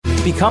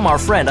Become our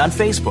friend on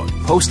Facebook.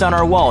 Post on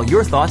our wall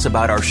your thoughts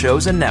about our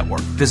shows and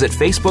network. Visit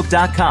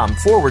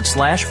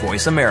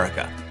facebook.com/Voice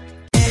America.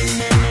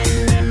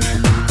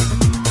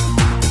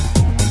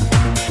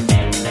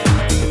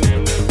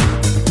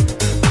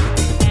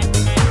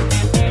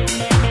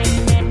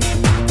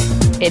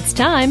 It's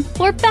time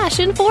for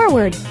Fashion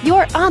Forward,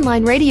 your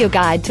online radio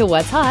guide to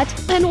what's hot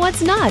and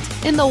what's not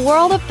in the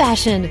world of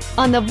fashion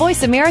on the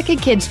Voice America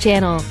Kids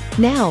channel.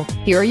 Now,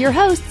 here are your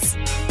hosts.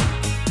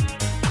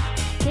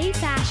 Hey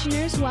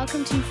fashioners,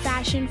 welcome to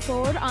Fashion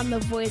Forward on the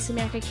Voice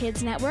America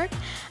Kids Network.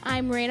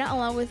 I'm Raina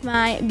along with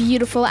my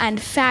beautiful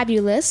and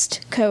fabulous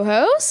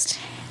co-host.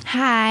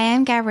 Hi,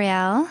 I'm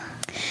Gabrielle.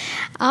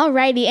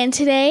 Alrighty, and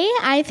today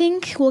I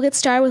think we'll get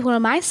started with one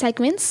of my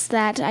segments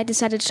that I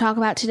decided to talk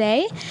about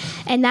today,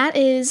 and that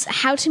is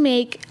how to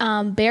make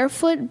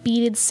barefoot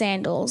beaded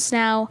sandals.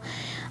 Now,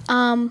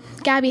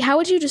 Gabby, how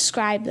would you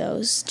describe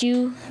those? Do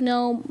you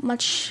know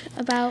much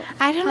about?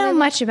 I don't know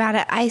much about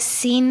it. I've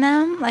seen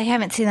them. I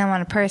haven't seen them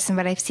on a person,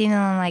 but I've seen them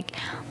on like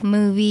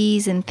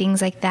movies and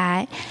things like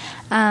that.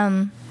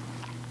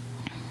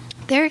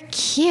 They're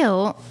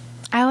cute.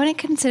 I wouldn't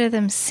consider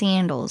them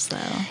sandals, though.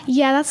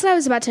 Yeah, that's what I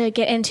was about to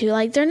get into.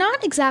 Like, they're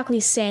not exactly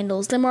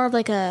sandals. They're more of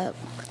like a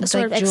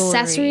sort of jewelry.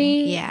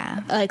 accessory. Yeah.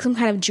 Like some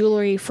kind of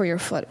jewelry for your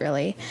foot,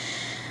 really.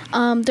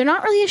 They're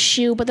not really a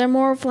shoe, but they're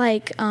more of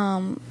like,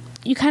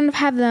 you kind of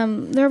have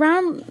them,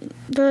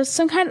 there's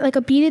some kind of like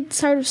a beaded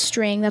sort of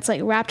string that's like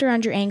wrapped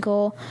around your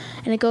ankle,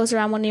 and it goes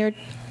around one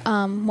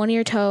of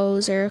your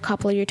toes or a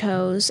couple of your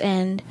toes,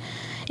 and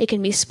it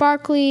can be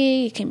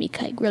sparkly, it can be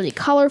like really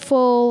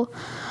colorful.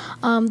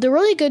 They're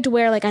really good to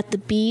wear like at the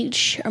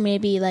beach or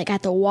maybe like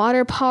at the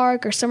water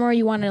park or somewhere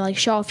you want to like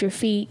show off your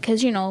feet,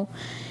 because you don't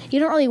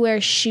really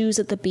wear shoes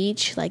at the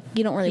beach. Like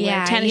you don't really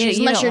wear tennis shoes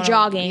unless you're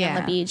jogging on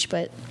the beach,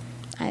 but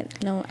I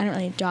don't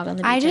really jog on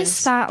the beach. I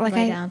just thought like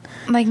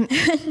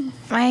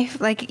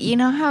you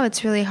know how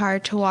it's really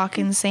hard to walk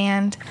in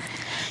sand?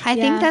 I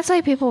think that's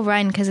why people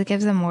run, because it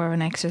gives them more of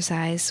an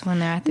exercise when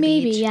they're at the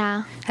beach. Maybe,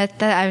 yeah.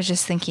 I was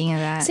just thinking of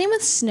that. Same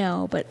with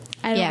snow, but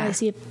I don't really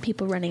see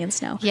people running in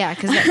snow. Yeah,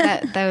 because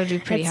that would be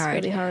pretty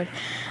hard. It's really hard.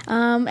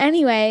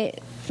 Anyway,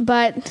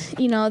 but,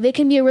 they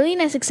can be a really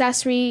nice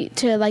accessory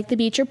to, like, the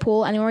beach or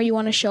pool, anywhere you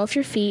want to show off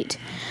your feet.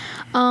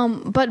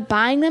 But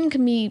buying them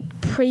can be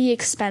pretty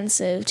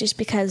expensive just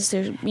because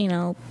they're,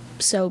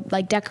 so,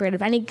 like,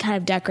 decorative. Any kind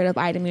of decorative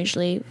item,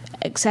 usually,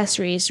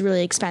 accessory is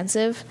really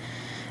expensive.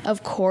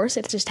 Of course,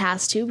 it just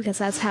has to, because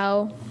that's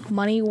how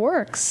money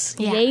works.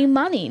 Yeah. Yay,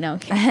 money. No,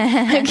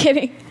 I'm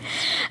kidding.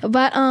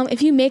 But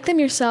if you make them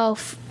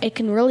yourself, it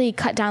can really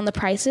cut down the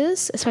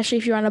prices, especially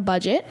if you're on a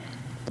budget.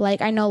 Like,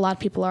 I know a lot of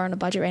people are on a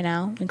budget right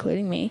now,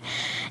 including me.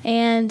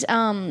 And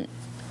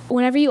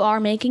whenever you are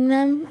making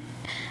them,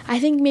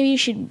 I think maybe you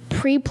should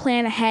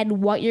pre-plan ahead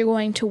what you're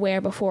going to wear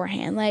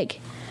beforehand.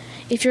 Like,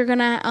 if you're going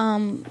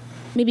to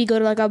maybe go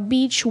to, like, a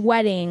beach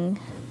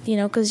wedding,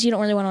 because you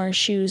don't really want to wear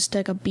shoes to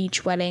like a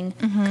beach wedding,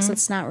 because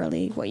that's not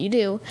really what you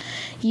do.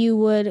 You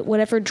would,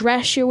 whatever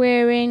dress you're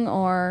wearing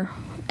or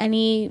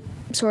any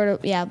sort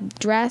of,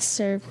 dress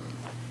or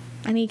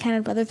any kind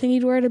of other thing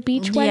you'd wear at a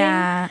beach wedding.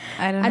 Yeah,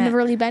 I don't know. I've never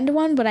really been to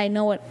one, but I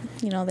know what,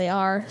 they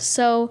are.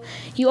 So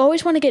you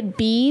always want to get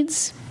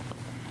beads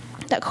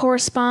that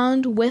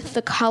correspond with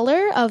the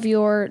color of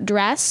your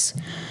dress,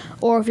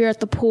 or if you're at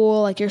the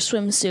pool, like your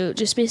swimsuit,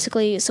 just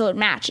basically so it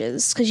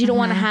matches, because you don't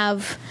want to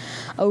have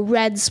a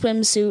red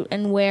swimsuit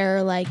and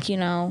wear like,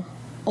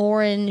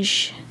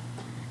 orange,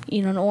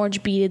 an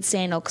orange beaded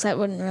sandal, because that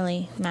wouldn't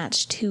really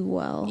match too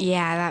well.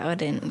 Yeah, that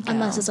wouldn't go.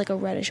 Unless it's like a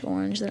reddish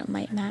orange, that it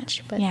might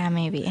match. But yeah,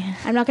 maybe.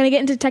 I'm not going to get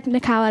into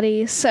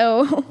technicalities.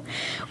 So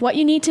what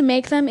you need to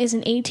make them is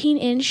an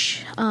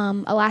 18-inch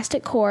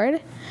elastic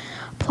cord,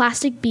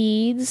 plastic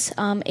beads,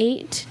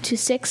 8 to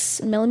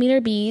 6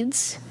 millimeter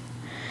beads.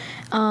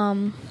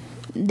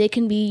 They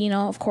can be,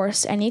 of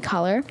course, any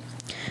color.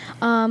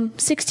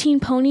 16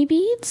 pony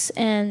beads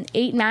and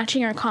 8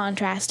 matching or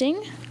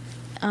contrasting.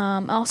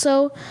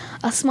 Also,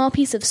 a small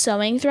piece of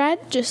sewing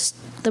thread, just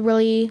the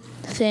really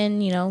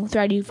thin,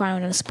 thread you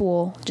find on a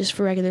spool, just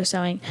for regular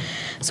sewing.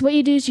 So what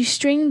you do is you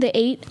string the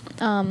 8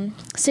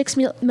 6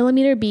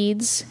 millimeter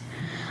beads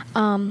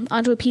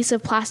onto a piece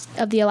of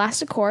the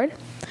elastic cord,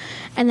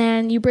 and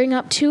then you bring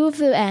up 2 of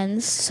the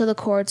ends so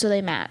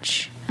they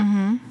match.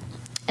 Mm-hmm.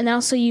 And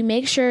also you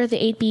make sure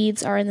the 8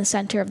 beads are in the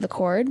center of the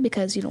cord,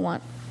 because you don't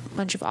want a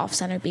bunch of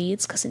off-center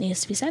beads, because it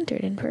needs to be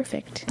centered and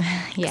perfect.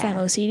 Because I'm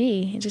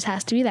OCD. It just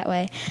has to be that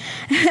way.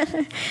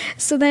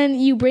 So then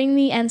you bring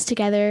the ends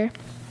together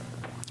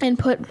and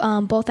put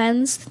both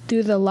ends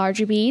through the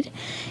larger bead.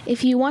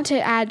 If you want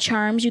to add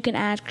charms, you can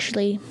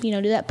actually,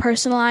 do that.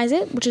 Personalize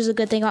it, which is a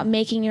good thing about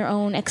making your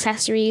own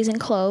accessories and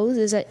clothes,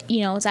 is that,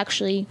 it's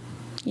actually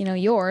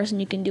yours,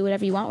 and you can do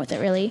whatever you want with it,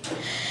 really.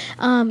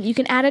 You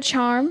can add a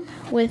charm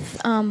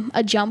with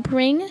a jump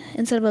ring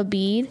instead of a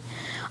bead.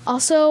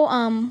 Also,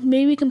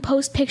 maybe we can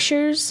post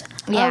pictures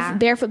of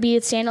barefoot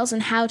beaded sandals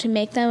and how to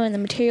make them and the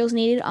materials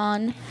needed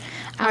on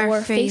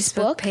our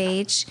Facebook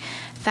page,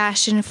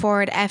 Fashion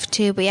Forward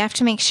F2. But you have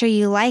to make sure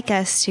you like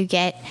us to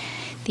get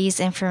this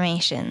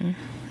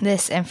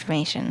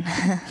information.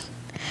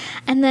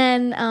 And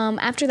then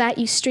after that,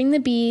 you string the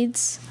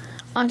beads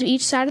onto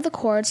each side of the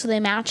cord so they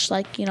match,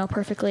 like,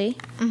 perfectly.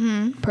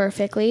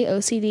 Perfectly.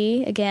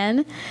 OCD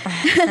again.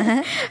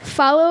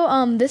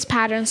 Follow this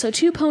pattern. So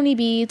 2 pony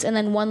beads and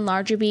then 1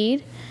 larger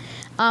bead.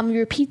 You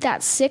repeat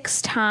that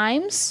 6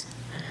 times,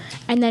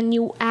 and then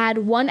you add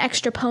 1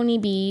 extra pony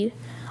bead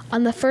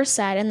on the first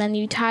side, and then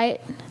you tie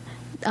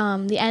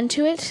the end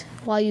to it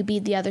while you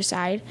bead the other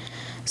side.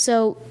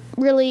 So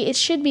really, it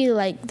should be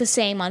like the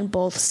same on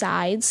both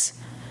sides.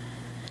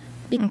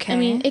 Okay. I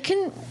mean, it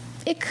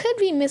could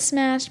be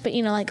mismatched, but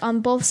like on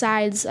both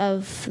sides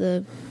of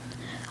the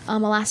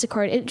elastic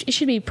cord, it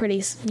should be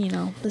pretty,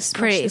 Pretty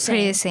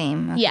the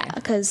same. Okay. Yeah,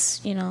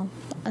 because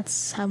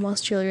that's how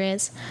most jewelry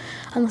is,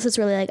 unless it's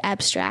really like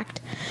abstract.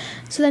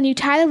 So then you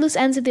tie the loose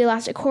ends of the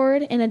elastic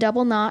cord in a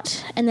double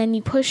knot, and then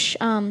you push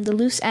the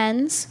loose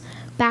ends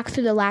back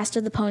through the last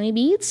of the pony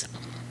beads.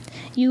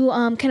 You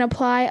can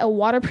apply a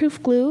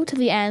waterproof glue to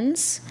the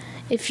ends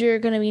if you're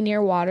going to be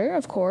near water,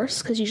 of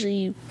course, because usually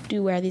you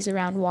do wear these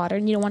around water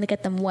and you don't want to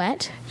get them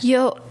wet.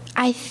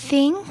 I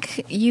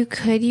think you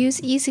could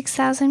use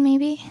E6000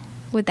 maybe.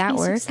 Would that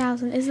work?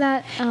 E6000, is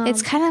that...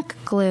 it's kind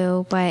of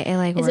glue, but it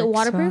works. Is it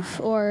waterproof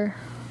or...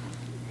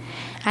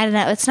 I don't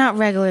know. It's not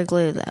regular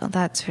glue though.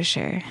 That's for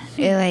sure.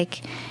 It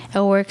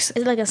works.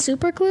 Is it like a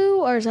super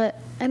glue or is it?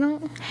 I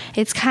don't.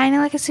 It's kind of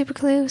like a super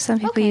glue. Some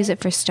people use it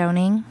for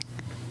stoning.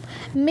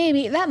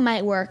 Maybe that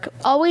might work.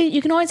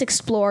 You can always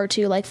explore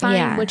too. Like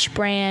find which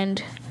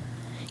brand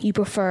you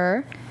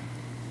prefer.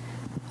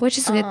 Which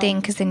is a good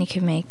thing because then you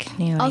can make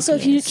new. Also,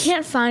 ideas. if you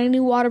can't find any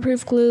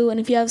waterproof glue and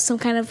if you have some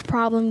kind of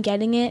problem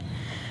getting it,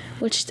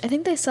 which I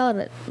think they sell it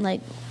at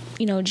like,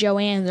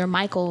 Joann's or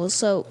Michael's,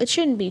 so it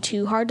shouldn't be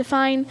too hard to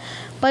find.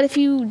 But if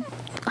you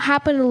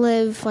happen to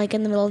live like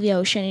in the middle of the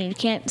ocean and you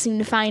can't seem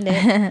to find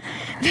it,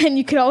 then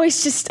you could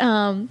always just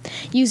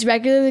use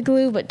regular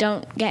glue, but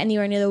don't get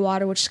anywhere near the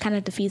water, which kind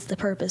of defeats the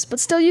purpose. But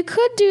still, you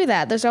could do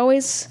that. There's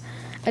always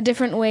a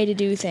different way to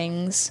do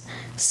things,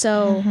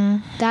 so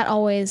that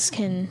always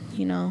can,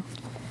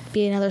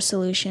 be another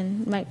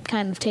solution. Might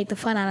kind of take the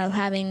fun out of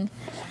having,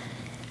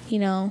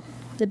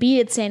 the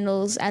beaded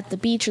sandals at the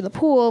beach or the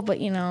pool, but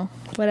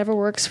whatever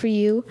works for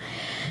you.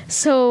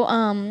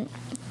 So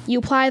you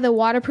apply the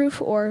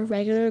waterproof or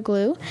regular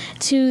glue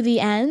to the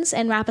ends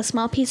and wrap a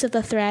small piece of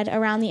the thread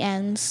around the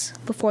ends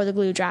before the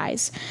glue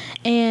dries.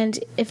 And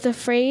if the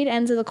frayed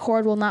ends of the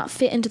cord will not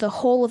fit into the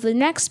hole of the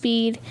next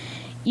bead,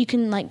 you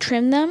can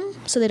trim them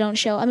so they don't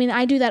show. I mean,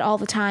 I do that all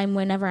the time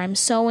whenever I'm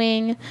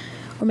sewing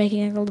or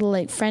making a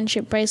little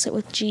friendship bracelet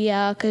with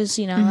Gia, because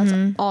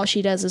that's all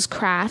she does is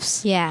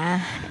crafts.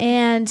 Yeah.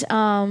 And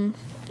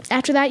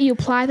after that, you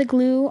apply the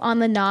glue on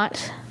the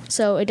knot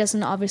so it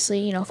doesn't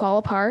obviously fall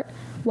apart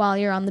while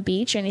you're on the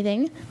beach or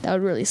anything. That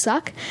would really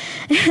suck.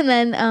 And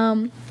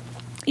then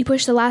you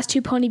push the last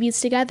 2 pony beads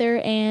together,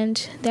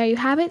 and there you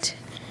have it.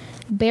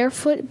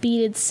 Barefoot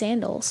beaded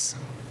sandals.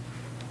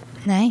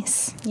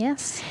 Nice.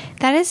 Yes.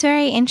 That is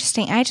very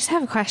interesting. I just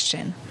have a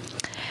question.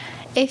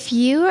 If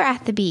you were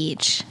at the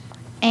beach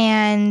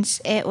and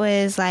it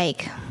was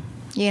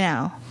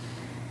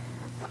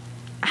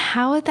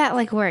how would that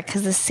work?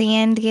 Because the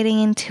sand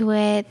getting into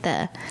it,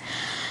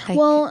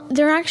 well,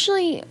 they're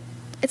actually,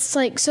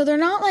 so they're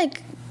not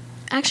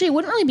actually it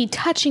wouldn't really be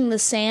touching the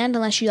sand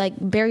unless you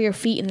bury your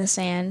feet in the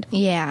sand.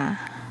 Yeah.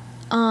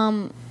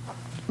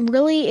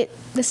 Really,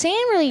 the sand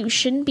really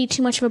shouldn't be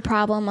too much of a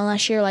problem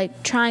unless you're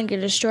trying to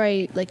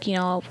destroy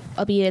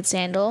a beaded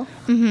sandal.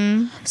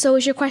 So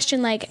is your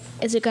question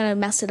is it gonna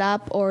mess it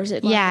up, or is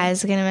it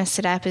is it gonna mess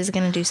it up? Is it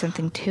gonna do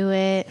something to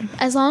it?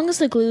 As long as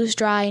the glue's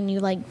dry and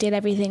you did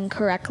everything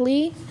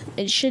correctly,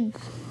 it should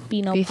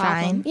be no problem.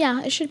 Fine.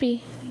 Yeah, it should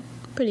be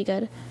pretty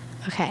good.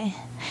 Okay.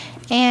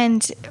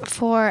 And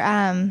for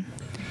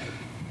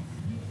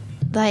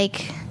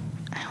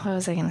what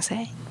was I gonna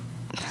say?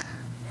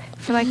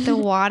 For the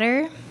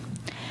water,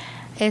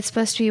 it's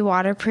supposed to be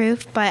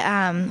waterproof, but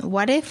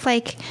what if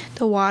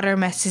the water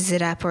messes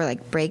it up or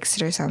breaks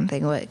it or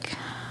something?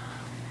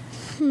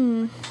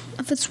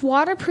 If it's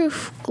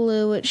waterproof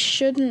glue, it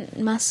shouldn't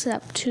mess it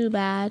up too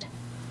bad.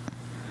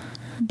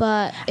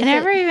 But I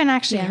never even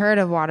actually heard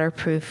of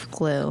waterproof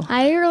glue.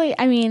 I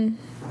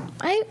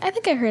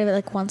think I heard of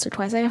it once or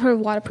twice. I've heard of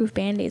waterproof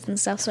Band-Aids and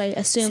stuff, so I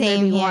assumed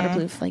they'd be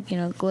waterproof,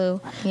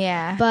 glue.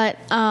 Yeah. But,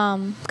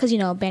 because,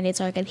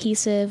 Band-Aids are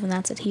adhesive, and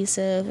that's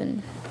adhesive,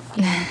 and,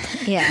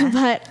 yeah.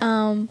 But,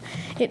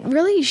 it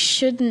really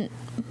shouldn't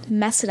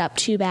mess it up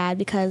too bad,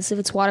 because if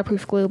it's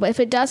waterproof glue. But if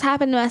it does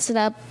happen to mess it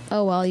up,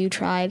 oh well, you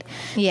tried.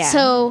 Yeah.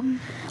 So,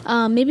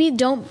 maybe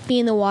don't be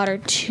in the water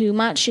too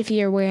much if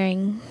you're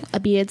wearing a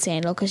beaded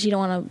sandal, because you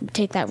don't want to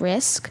take that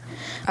risk.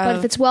 But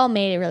if it's well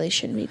made, it really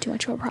shouldn't be too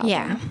much of a problem.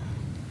 Yeah.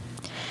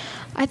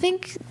 I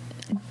think...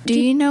 Do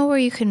you know where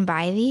you can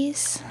buy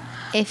these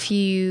if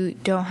you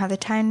don't have the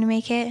time to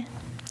make it?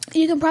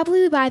 You can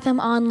probably buy them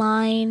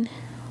online.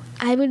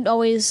 I would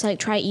always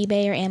try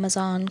eBay or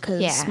Amazon,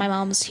 because my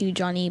mom's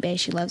huge on eBay.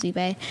 She loves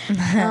eBay.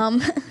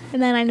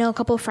 And then I know a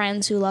couple of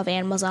friends who love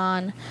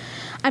Amazon.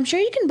 I'm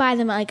sure you can buy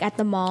them like at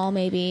the mall,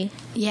 maybe.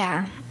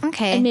 Yeah.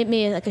 Okay. And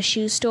maybe like a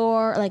shoe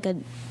store, or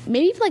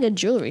maybe even like a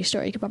jewelry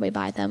store. You could probably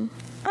buy them.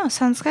 Oh,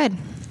 sounds good.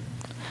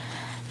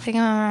 I think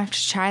I'm gonna have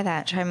to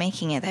try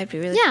making it. That'd be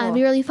really cool. Yeah, it'd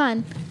be really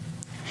fun.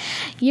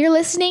 You're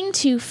listening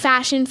to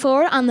Fashion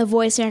Forward on the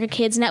Voice America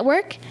Kids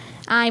Network.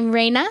 I'm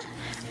Raina.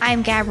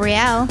 I'm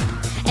Gabrielle.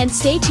 And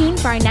stay tuned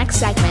for our next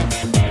segment.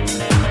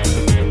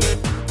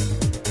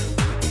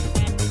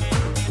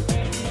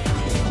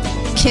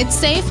 Kids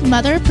safe,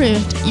 mother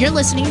approved. You're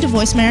listening to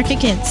Voice America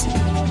Kids.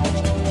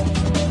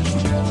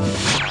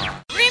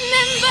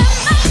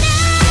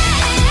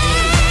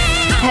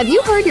 Have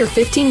you heard your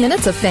 15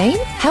 minutes of fame?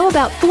 How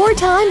about 4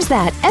 times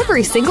that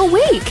every single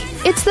week?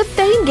 It's the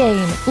Fame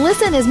Game.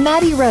 Listen as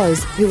Maddie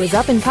Rose, who is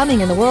up and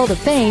coming in the world of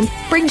fame,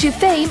 brings you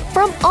fame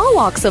from all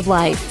walks of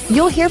life.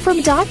 You'll hear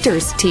from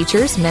doctors,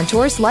 teachers,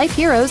 mentors, life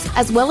heroes,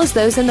 as well as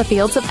those in the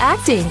fields of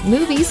acting,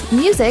 movies,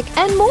 music,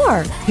 and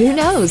more. Who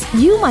knows?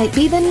 You might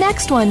be the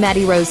next one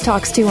Maddie Rose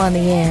talks to on the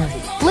air.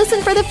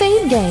 Listen for the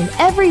Fame Game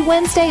every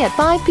Wednesday at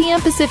 5 p.m.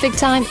 Pacific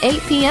Time,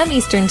 8 p.m.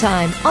 Eastern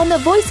Time on the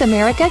Voice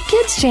America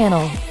Kids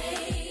channel.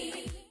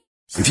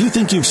 If you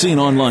think you've seen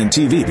online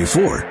TV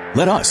before,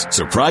 let us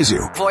surprise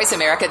you.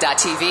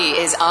 VoiceAmerica.tv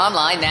is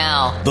online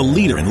now. The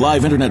leader in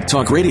live internet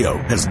talk radio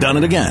has done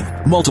it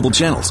again. Multiple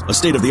channels, a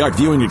state-of-the-art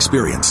viewing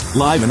experience,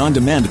 live and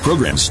on-demand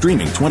programs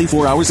streaming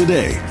 24 hours a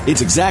day.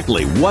 It's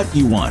exactly what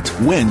you want,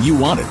 when you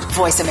want it.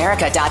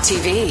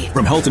 VoiceAmerica.tv.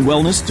 From health and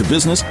wellness to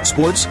business,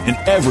 sports, and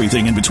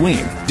everything in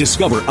between.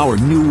 Discover our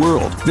new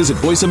world. Visit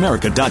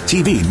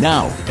VoiceAmerica.tv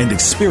now and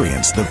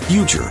experience the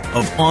future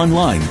of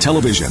online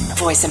television.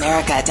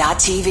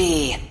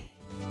 VoiceAmerica.tv.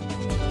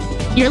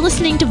 You're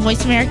listening to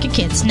Voice America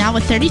Kids, now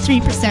with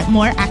 33%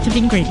 more active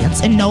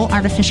ingredients and no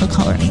artificial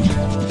coloring.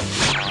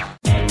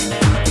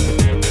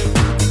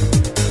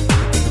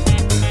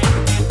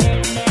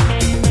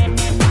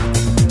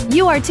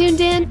 You are tuned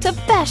in to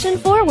Fashion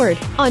Forward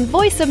on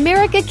Voice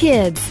America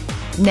Kids.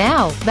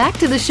 Now, back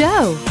to the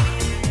show.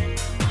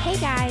 Hey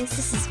guys,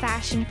 this is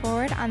Fashion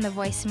Forward on the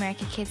Voice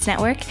America Kids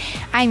Network.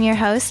 I'm your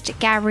host,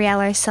 Gabrielle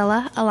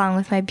Arcilla, along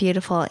with my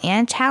beautiful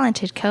and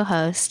talented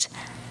co-host,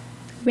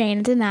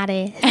 Raina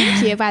Donati.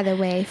 Thank you, by the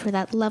way, for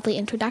that lovely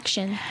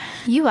introduction.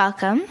 You're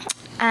welcome.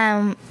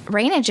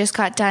 Raina just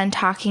got done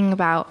talking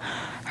about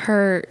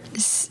her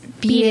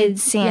beaded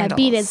sandals. Yeah,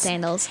 beaded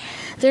sandals.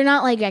 They're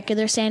not like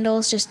regular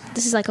sandals, just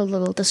this is like a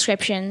little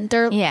description.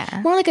 They're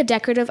more like a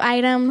decorative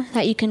item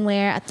that you can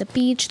wear at the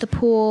beach, the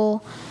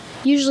pool,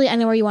 usually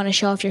anywhere you want to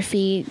show off your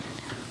feet,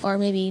 or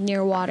maybe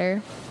near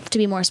water, to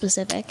be more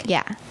specific.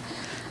 Yeah.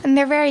 And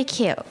they're very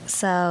cute,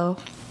 so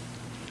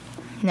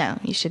no,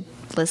 you should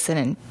listen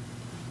and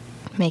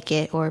make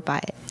it or buy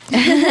it.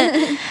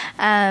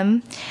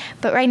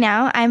 But right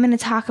now, I'm going to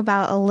talk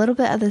about a little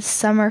bit of the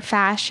summer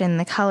fashion,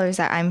 the colors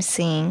that I'm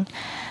seeing.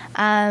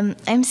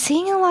 I'm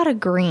seeing a lot of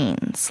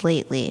greens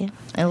lately,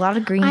 a lot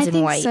of greens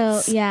and whites.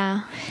 So,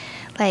 yeah.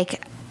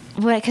 Like,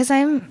 because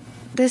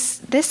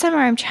this summer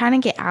I'm trying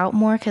to get out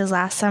more, because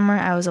last summer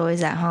I was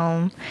always at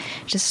home,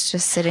 just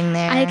sitting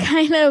there. I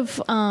kind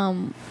of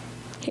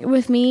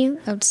with me.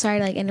 I'm sorry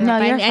to interrupt.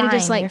 No, you're fine.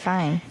 Just, you're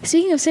fine.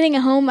 Speaking of sitting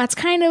at home, that's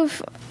kind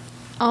of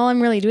all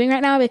I'm really doing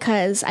right now,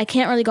 because I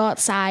can't really go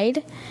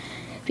outside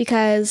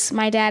because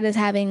my dad is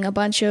having a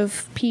bunch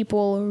of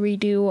people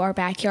redo our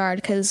backyard,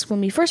 because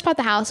when we first bought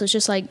the house, it was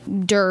just like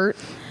dirt.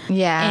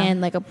 Yeah.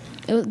 And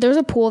there was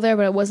a pool there,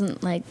 but it wasn't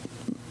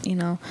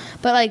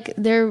but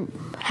there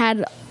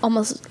had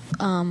almost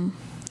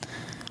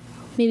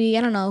maybe,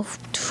 I don't know,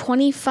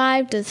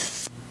 25 to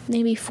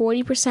maybe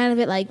 40% of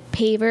it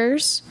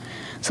pavers.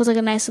 So it's like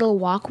a nice little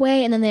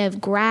walkway, and then they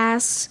have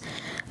grass.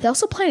 They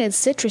also planted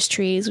citrus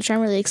trees, which I'm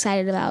really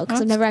excited about,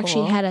 because I've never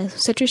actually had a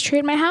citrus tree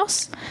in my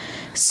house.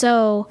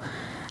 So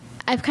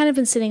I've kind of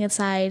been sitting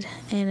inside,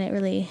 and it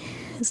really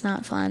is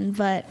not fun.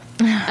 But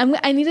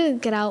I need to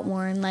get out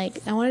more, and I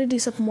wanted to do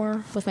something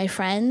more with my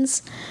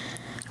friends.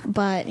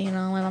 But, my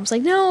mom's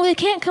like, no, they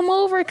can't come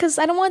over because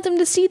I don't want them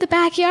to see the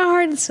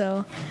backyard.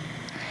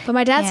 But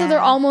my dad said they're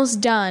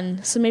almost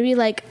done. So maybe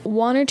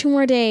 1 or 2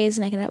 more days,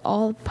 and I can have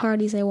all the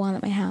parties I want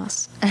at my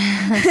house.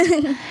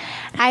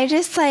 I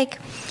just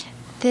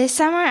this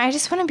summer, I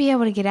just want to be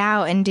able to get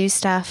out and do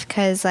stuff,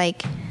 because I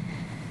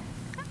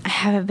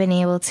haven't been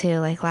able to.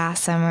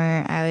 Last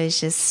summer, I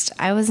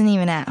wasn't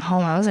even at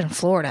home. I was in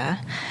Florida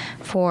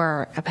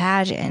for a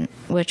pageant,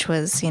 which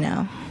was,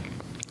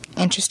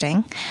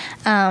 interesting.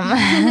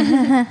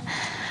 But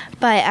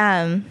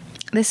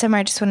this summer,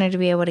 I just wanted to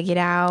be able to get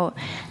out,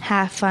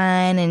 have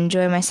fun,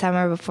 enjoy my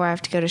summer before I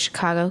have to go to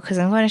Chicago, because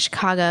I'm going to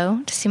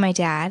Chicago to see my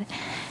dad.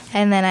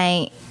 And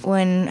then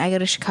when I go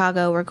to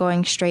Chicago, we're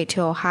going straight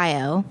to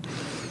Ohio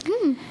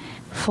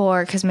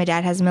because my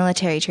dad has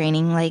military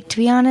training. To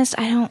be honest,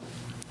 I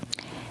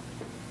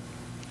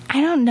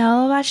don't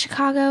know about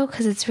Chicago,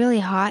 because it's really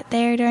hot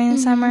there during the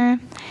summer.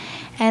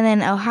 And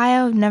then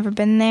Ohio, I've never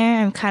been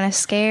there. I'm kind of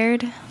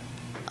scared.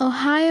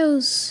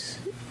 Ohio's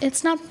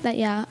It's not that,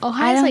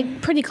 Ohio's,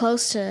 like, pretty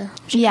close to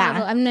Chicago.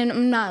 Yeah.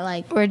 I'm not,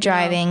 like... We're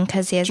driving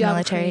because he has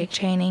geography military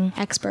training.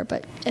 expert,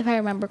 but if I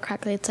remember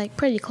correctly, it's, like,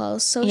 pretty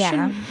close. So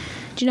Yeah.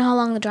 Do you know how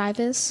long the drive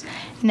is?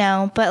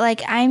 No, but,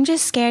 like, I'm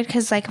just scared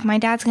because, like, my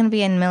dad's going to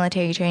be in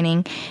military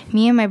training.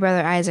 Me and my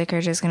brother Isaac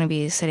are just going to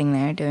be sitting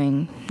there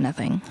doing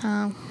nothing.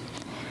 Oh.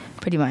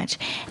 Pretty much.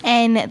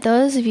 And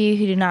those of you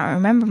who do not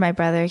remember my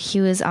brother,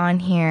 he was on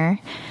here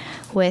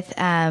with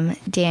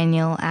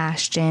Daniel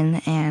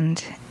Ashton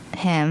and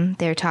him.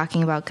 They were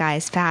talking about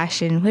guys'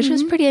 fashion, which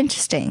was pretty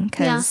interesting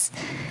because,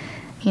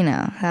 you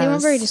know, they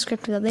weren't very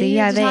descriptive. I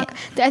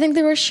think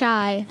they were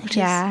shy.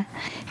 Yeah,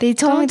 they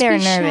told me they were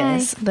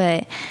nervous,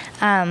 shy.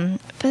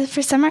 but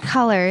for summer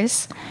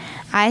colors,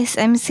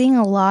 I'm seeing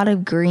a lot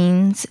of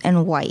greens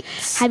and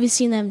whites. Have you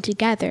seen them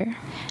together?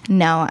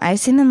 No, I've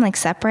seen them like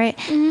separate.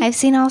 I've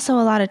seen also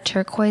a lot of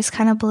turquoise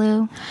kind of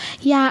blue.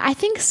 Yeah, I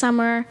think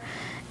summer,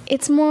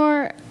 it's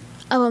more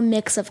of a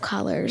mix of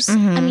colors.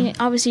 I mean,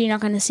 obviously you're not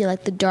going to see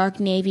like the dark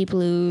navy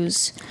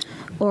blues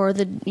or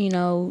the,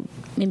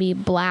 maybe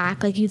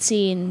black like you'd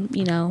see in,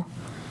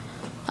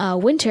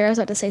 winter. I was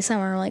about to say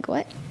summer. I'm like,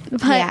 what?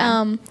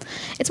 But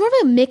it's more of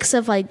a mix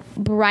of like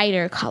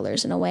brighter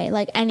colors in a way.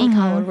 Like any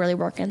color would really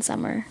work in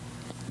summer.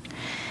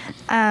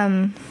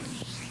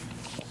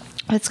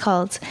 What's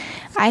called?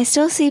 I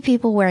still see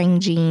people wearing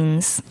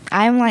jeans.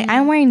 I'm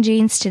wearing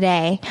jeans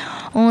today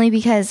only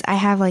because I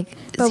have like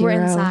but zero.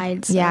 We're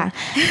inside. So. Yeah,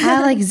 I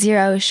have like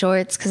zero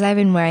shorts because I've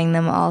been wearing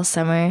them all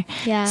summer.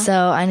 Yeah. So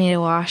I need to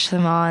wash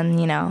them on,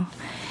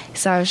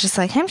 So I was just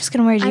like, I'm just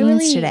going to wear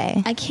jeans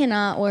today. I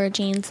cannot wear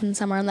jeans in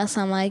summer unless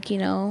I'm like,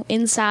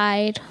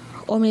 inside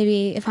or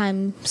maybe if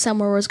I'm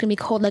somewhere where it's going to be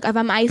cold. Like if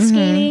I'm ice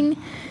skating,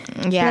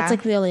 that's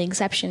like the only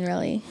exception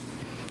really.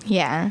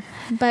 Yeah.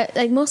 But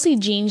like mostly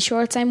jean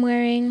shorts I'm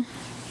wearing.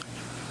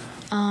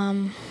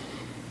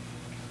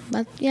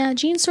 But yeah,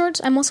 jean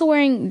shorts. I'm also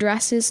wearing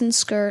dresses and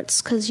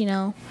skirts because,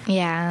 they're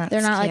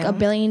not like a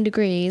billion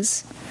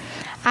degrees.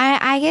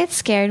 I get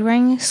scared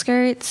wearing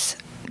skirts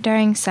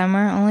during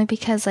summer only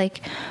because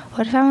like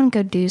what if I want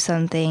to go do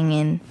something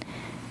and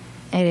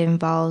it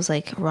involves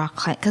like rock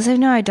climbing, because I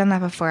know I've done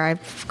that before. I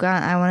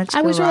wanted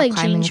to go rock really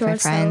climbing jean with my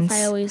shorts friends. though,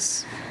 if I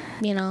always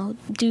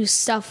do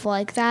stuff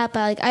like that, but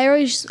like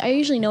I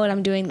usually know what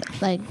I'm doing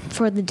like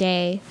for the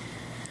day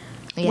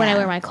when I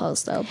wear my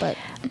clothes though. But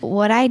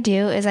what I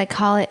do is I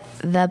call it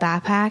the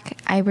backpack.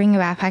 I bring a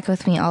backpack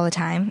with me all the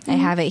time. I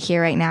have it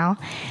here right now.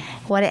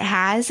 What it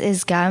has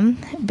is gum,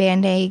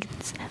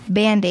 band-aids,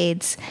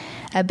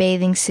 a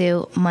bathing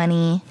suit,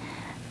 money,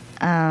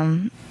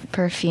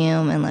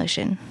 perfume, and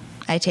lotion.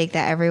 I take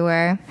that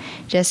everywhere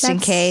just in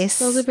case.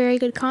 Those are very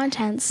good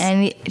contents.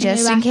 And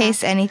just in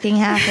case anything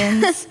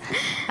happens.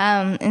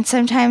 And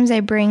sometimes I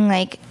bring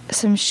like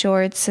some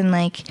shorts and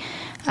like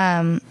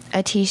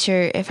a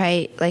t-shirt if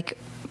I like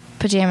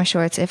pajama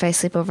shorts if I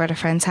sleep over at a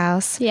friend's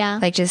house. Yeah.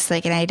 Like just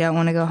like, and I don't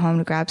want to go home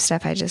to grab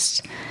stuff. I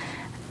just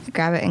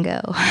grab it and go.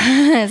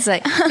 It's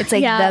like the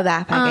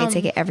backpack. I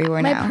take it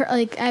everywhere now.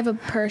 I have a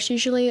purse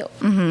usually,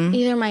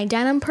 either my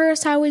denim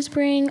purse I always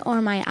bring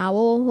or my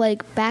owl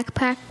like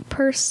backpack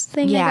purse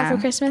thing I got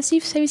for Christmas.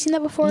 Have you seen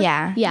that before?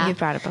 Yeah, you've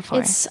brought it before.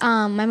 It's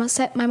my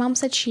mom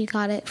said she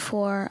got it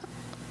for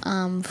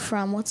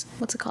from what's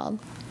it called?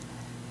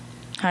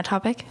 Hot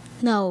Topic?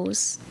 No, it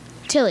was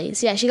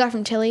Tilly's. Yeah, she got it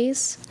from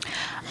Tilly's.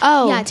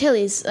 Oh. Yeah,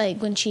 Tilly's,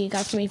 like, when she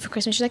got it for me for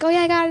Christmas, she's like, oh,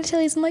 yeah, I got it at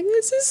Tilly's. I'm like,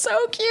 this is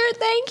so cute,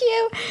 thank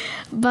you.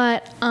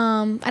 But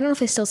I don't know if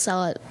they still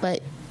sell it,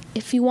 but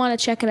if you want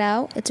to check it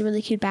out, it's a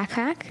really cute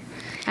backpack.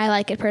 I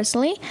like it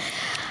personally.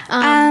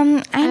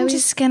 I'm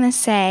just going to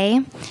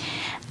say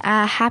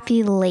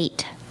happy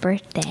late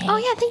birthday. Oh,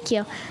 yeah, thank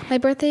you. My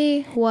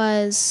birthday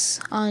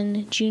was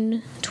on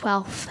June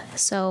 12th,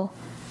 so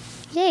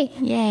yay.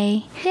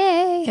 Yay.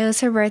 Yay. It was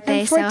her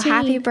birthday, 14, so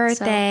happy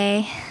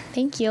birthday. So,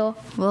 thank you. A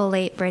little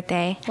late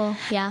birthday. Well,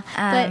 yeah.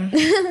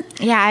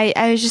 But yeah,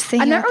 I was just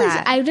thinking about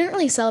that. I didn't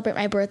really celebrate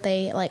my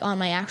birthday, like, on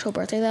my actual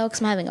birthday, though,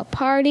 because I'm having a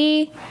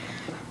party.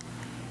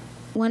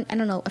 I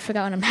don't know, I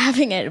forgot when I'm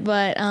having it,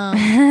 but,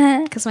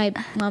 because my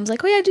mom's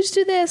like, oh, yeah, just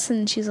do this,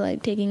 and she's,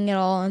 like, taking it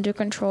all under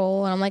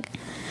control, and I'm like,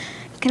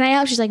 can I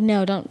help? She's like,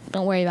 no, don't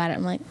worry about it.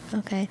 I'm like,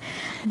 okay.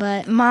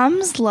 But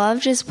moms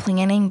love just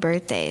planning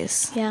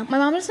birthdays. Yeah, my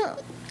mom doesn't,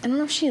 I don't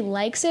know if she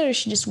likes it or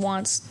she just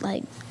wants,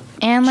 like,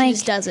 and she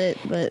just does it,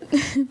 but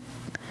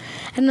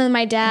and then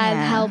my dad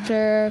helped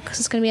her because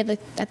it's going to be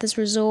at this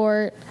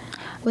resort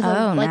with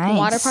nice.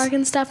 Water park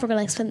and stuff. We're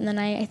going to spend the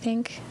night, I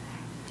think.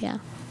 Yeah,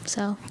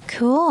 so.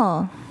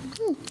 Cool.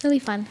 It'll be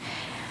fun.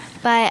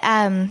 But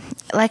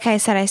like I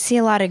said, I see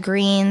a lot of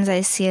greens.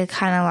 I see a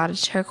lot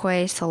of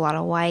turquoise, a lot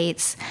of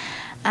whites.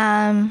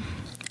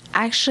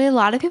 Actually, a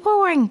lot of people are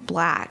wearing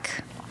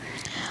black.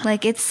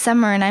 Like, it's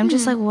summer, and I'm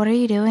just like, what are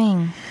you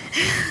doing?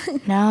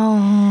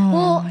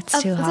 No,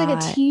 it's too hot. It's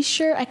like a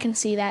t-shirt. I can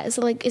see that. Is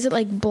it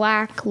like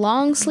black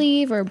long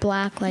sleeve or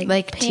black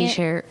like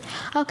t-shirt?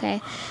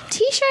 Okay,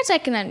 t-shirts I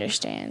can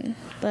understand,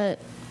 but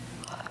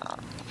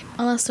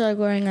unless they're like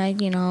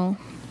wearing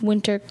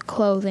winter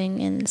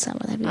clothing in summer,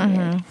 that'd be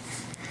weird.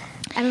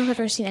 I don't know if I've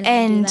ever seen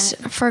anyone do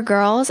that. And for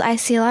girls, I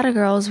see a lot of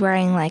girls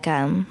wearing like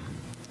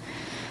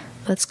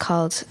what's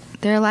called,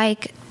 they're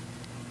like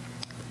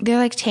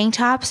tank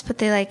tops, but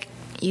they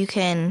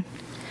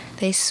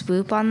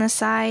swoop on the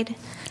side.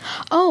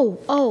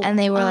 Oh. And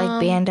they wear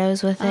like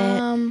bandos with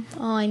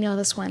it. I know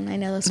this one.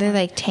 They're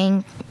like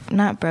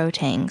not bro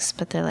tanks,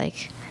 but they're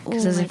like,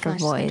 because those are for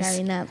boys. They're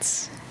driving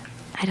nuts.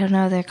 I don't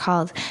know what they're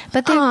called,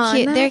 but they're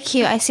cute. They're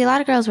cute. I see a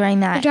lot of girls wearing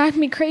that. They're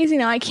driving me crazy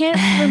now. I can't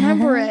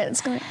remember it.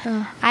 It's going.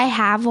 I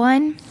have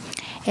one.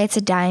 It's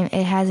a diamond.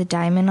 It has a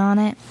diamond on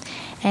it,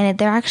 and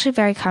they're actually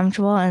very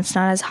comfortable. And it's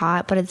not as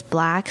hot, but it's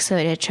black, so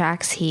it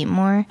attracts heat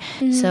more.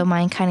 Mm-hmm. So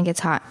mine kind of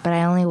gets hot, but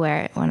I only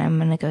wear it when I'm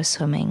gonna go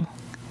swimming.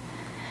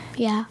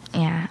 Yeah.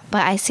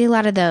 But I see a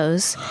lot of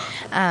those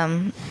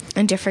in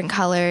different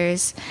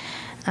colors.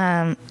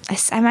 I'm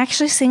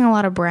actually seeing a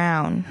lot of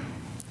brown.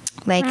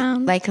 Like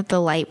the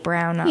light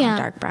brown, not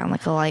dark brown,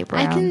 like a light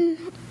brown.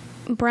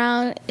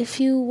 Brown, if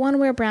you want to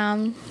wear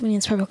brown, I mean,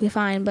 it's perfectly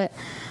fine, but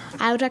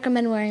I would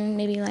recommend wearing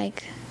maybe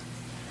like,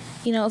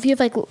 if you have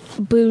like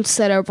boots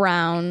that are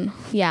brown,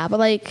 but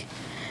like,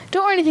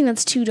 don't wear anything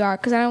that's too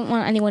dark because I don't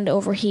want anyone to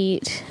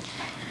overheat.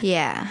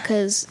 Yeah.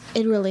 Because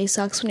it really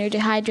sucks when you're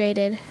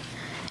dehydrated.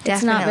 Definitely.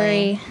 It's not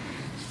very,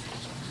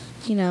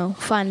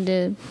 fun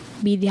to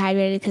be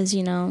dehydrated because,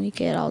 you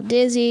get all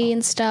dizzy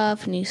and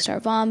stuff and you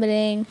start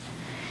vomiting.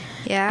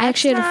 Yeah, I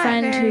actually had a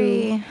friend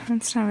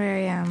It's not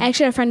very. I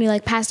actually had a friend who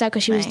like passed out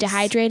because she was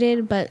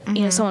dehydrated, but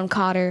someone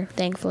caught her,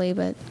 thankfully.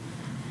 But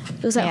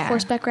it was at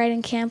horseback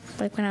riding camp,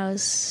 like when I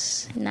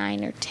was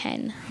 9 or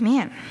 10.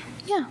 Man.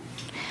 Yeah.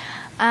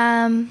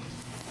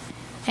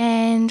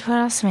 And what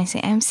else am I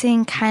seeing? I'm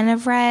seeing kind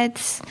of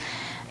reds,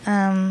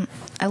 a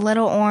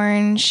little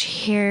orange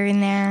here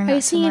and there. Are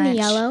you seeing any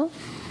yellow?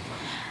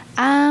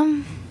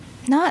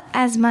 Not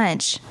as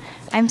much.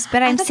 I'm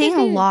seeing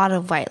a lot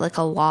of white, like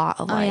a lot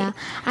of white. Oh, yeah.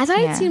 I thought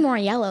I'd seen more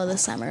yellow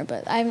this summer,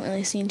 but I haven't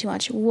really seen too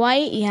much.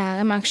 White,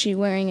 I'm actually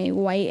wearing a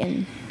white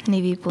and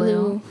navy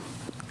blue.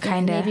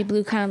 Kind of. Navy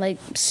blue, kind of like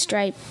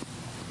stripe,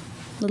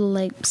 little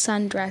like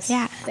sundress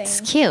thing. It's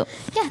cute.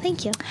 Yeah,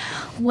 thank you.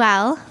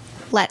 Well,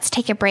 let's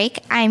take a break.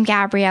 I'm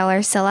Gabrielle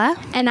Ursula.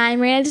 And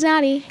I'm Rana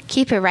Donati.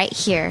 Keep it right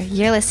here.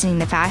 You're listening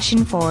to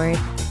Fashion Forward.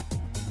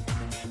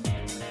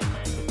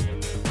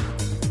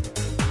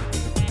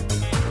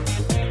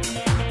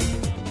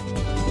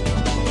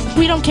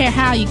 We don't care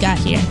how you got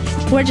here.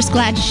 We're just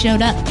glad you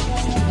showed up.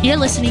 You're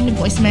listening to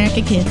Voice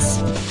America Kids.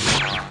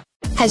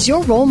 Has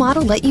your role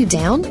model let you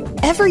down?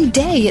 Every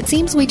day it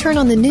seems we turn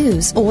on the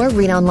news or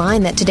read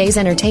online that today's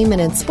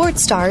entertainment and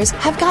sports stars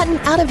have gotten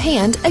out of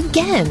hand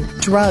again.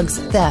 Drugs,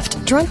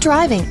 theft, drunk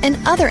driving, and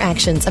other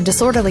actions of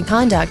disorderly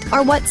conduct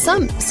are what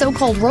some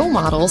so-called role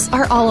models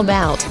are all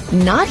about.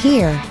 Not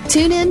here.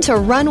 Tune in to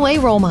Runway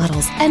Role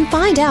Models and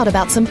find out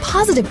about some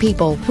positive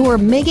people who are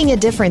making a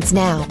difference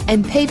now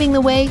and paving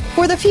the way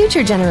for the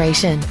future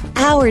generation.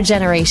 Our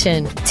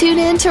generation. Tune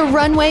in to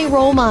Runway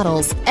Role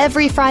Models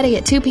every Friday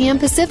at 2 p.m.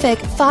 Pacific,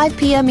 5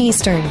 p.m.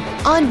 Eastern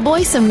on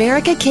Voice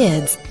America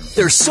Kids.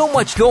 There's so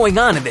much going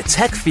on in the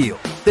tech field.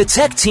 The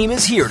tech team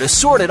is here to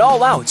sort it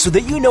all out so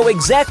that you know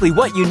exactly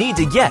what you need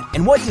to get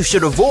and what you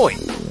should avoid.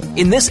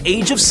 In this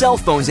age of cell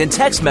phones and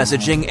text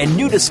messaging and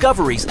new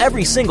discoveries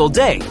every single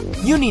day,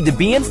 you need to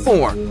be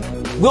informed.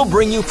 We'll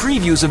bring you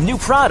previews of new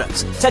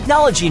products,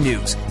 technology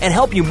news, and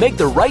help you make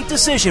the right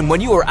decision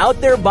when you are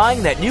out there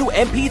buying that new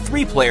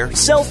MP3 player,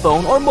 cell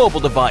phone, or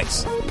mobile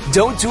device.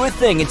 Don't do a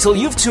thing until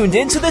you've tuned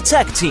in to the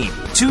Tech Team,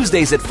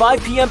 Tuesdays at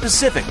 5 p.m.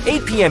 Pacific,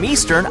 8 p.m.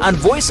 Eastern on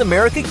Voice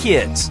America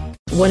Kids.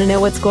 Want to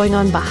know what's going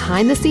on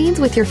behind the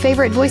scenes with your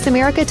favorite Voice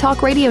America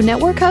Talk Radio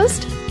Network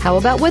host? How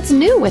about what's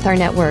new with our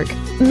network?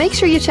 Make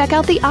sure you check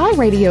out the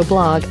iRadio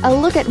blog, a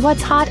look at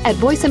what's hot at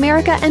Voice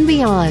America and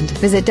beyond.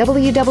 Visit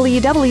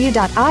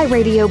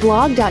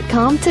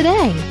www.iradioblog.com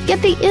today.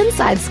 Get the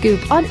inside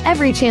scoop on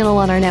every channel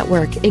on our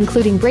network,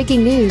 including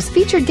breaking news,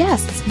 featured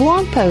guests,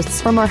 blog posts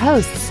from our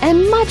hosts,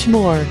 and much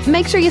more.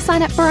 Make sure you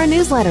sign up for our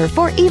newsletter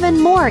for even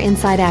more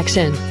inside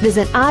action.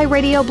 Visit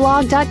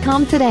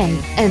iradioblog.com today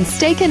and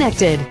stay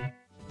connected.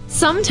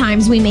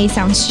 Sometimes we may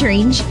sound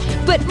strange,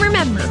 but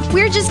remember,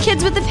 we're just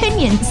kids with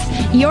opinions.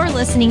 You're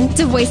listening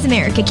to Voice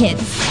America Kids.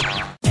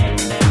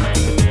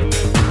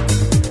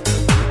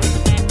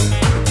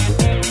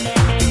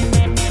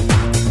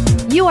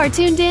 You are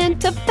tuned in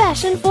to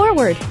Fashion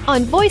Forward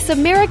on Voice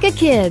America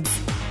Kids.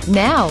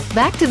 Now,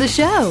 back to the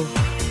show.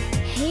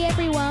 Hey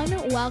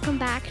everyone, welcome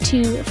back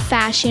to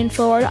Fashion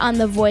Forward on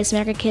the Voice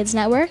America Kids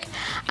Network.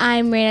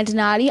 I'm Rana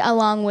Donati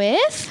along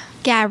with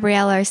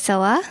Gabrielle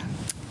Ursula.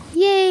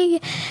 Yay!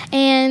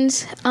 And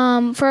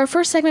for our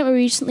first segment, we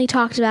recently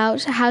talked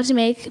about how to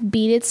make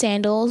beaded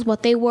sandals,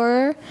 what they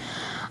were.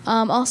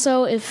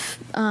 Also, if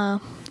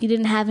you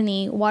didn't have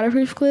any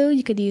waterproof glue,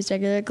 you could use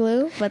regular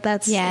glue, but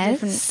that's a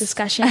different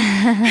discussion.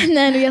 And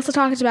then we also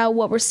talked about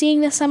what we're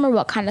seeing this summer,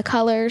 what kind of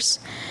colors.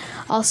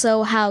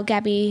 Also, how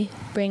Gabby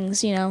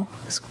brings,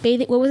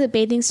 what was it?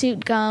 Bathing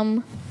suit,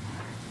 gum,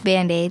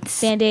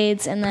 Band-Aids, and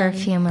then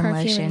perfume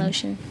and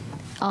lotion.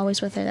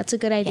 always with her. That's a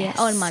good idea. Yes.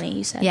 Oh, and money,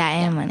 you said. Yeah,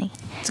 and money.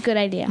 It's a good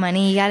idea.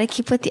 Money, you gotta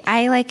keep with the.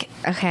 I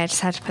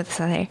just have to put this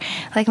out there.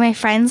 Like, my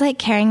friends like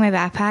carrying my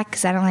backpack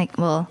because I don't like.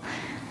 Well,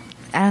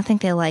 I don't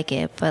think they like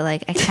it, but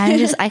like I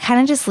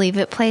kind of just leave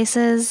it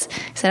places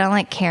because I don't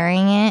like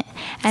carrying it,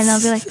 and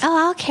they'll be like,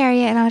 "Oh, I'll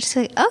carry it," and I'll just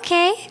be like,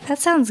 "Okay, that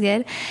sounds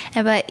good."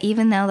 But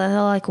even though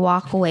they'll like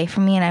walk away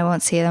from me and I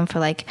won't see them for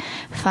like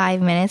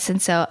 5 minutes,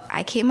 and so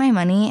I keep my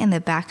money in the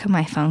back of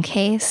my phone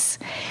case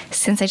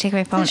since I take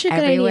my phone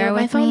everywhere with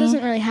me. My phone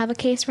doesn't really have a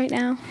case right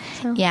now.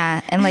 So.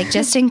 Yeah, and like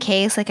just in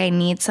case like I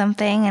need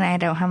something and I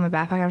don't have my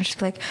backpack, I'm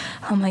just like,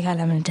 "Oh my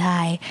god, I'm gonna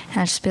die," and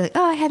I'll just be like,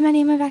 "Oh, I have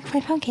money in my back of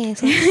my phone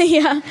case."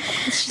 Yeah.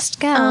 Let's just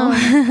go.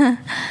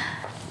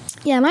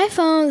 Yeah, my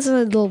phone is a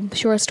little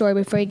short story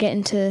before you get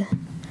into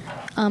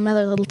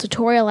another little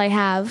tutorial I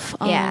have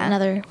on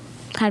another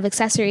kind of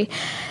accessory.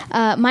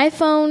 My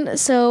phone,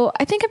 so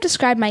I think I've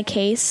described my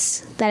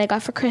case that I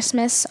got for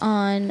Christmas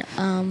on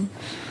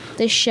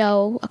this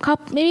show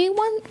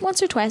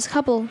once or twice, a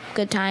couple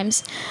good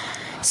times.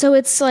 So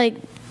it's like,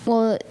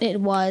 well, it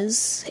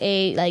was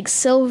a like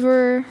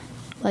silver,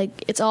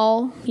 like it's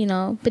all,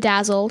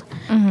 bedazzled.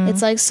 Mm-hmm.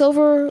 It's like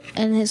silver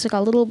and it's like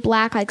a little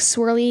black, like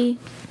swirly,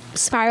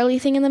 spirally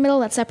thing in the middle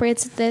that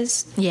separates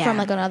this from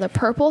like another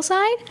purple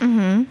side.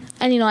 Mm-hmm.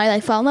 And, I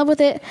like fell in love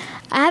with it.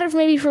 I had it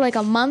maybe for like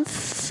a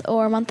month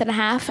or a month and a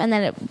half and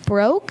then it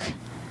broke.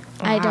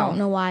 Wow. I don't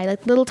know why.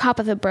 Like the little top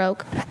of it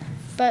broke.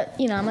 But,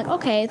 I'm like,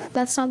 okay,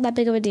 that's not that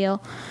big of a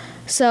deal.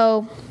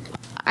 So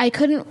I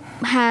couldn't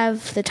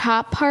have the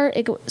top part.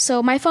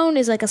 So my phone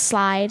is like a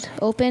slide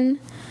open.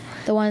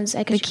 The ones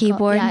I could... The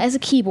keyboard? As a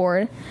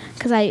keyboard.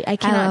 Because I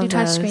cannot do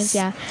touch screens,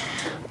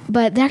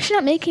 But they're actually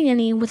not making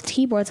any with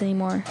keyboards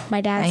anymore.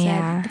 My dad said.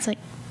 Yeah. It's like,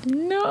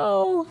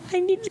 no, I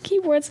need the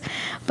keyboards.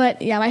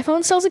 But yeah, my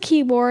phone still has a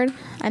keyboard.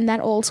 I'm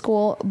that old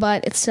school.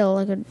 But it's still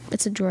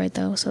it's a Droid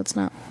though, so it's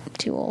not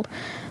too old.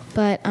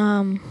 But,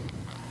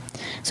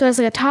 so it's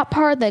like a top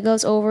part that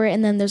goes over it,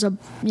 and then there's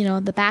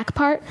the back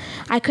part.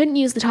 I couldn't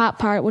use the top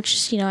part,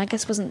 which, I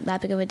guess wasn't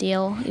that big of a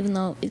deal, even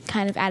though it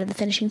kind of added the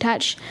finishing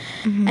touch.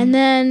 Mm-hmm. And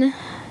then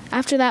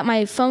after that,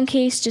 my phone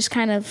case just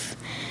kind of,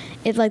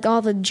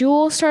 all the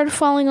jewels started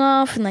falling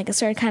off, and it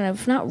started kind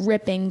of, not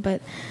ripping,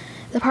 but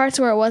the parts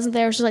where it wasn't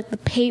there was just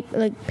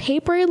the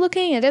papery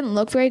looking. It didn't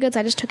look very good, so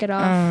I just took it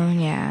off. Oh,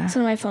 yeah.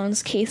 So my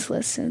phone's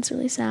caseless, and it's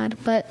really sad.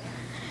 But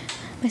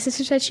my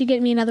sister said she'd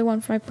get me another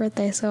one for my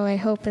birthday, so I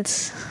hope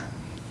it's...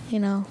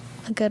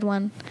 a good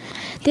one.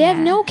 They have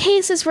no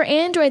cases for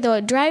Android, though.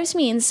 It drives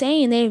me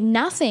insane. They have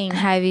nothing.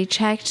 Have you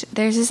checked?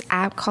 There's this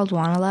app called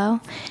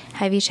Wanalo.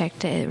 Have you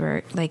checked it?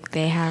 Where,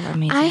 they have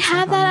amazing I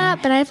have that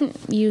app, but I haven't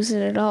used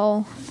it at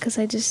all because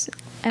I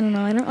don't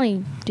know. I don't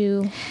really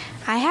do.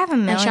 I have a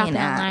million shopping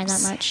apps. Online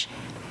that much.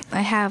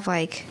 I have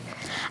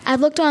I've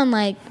looked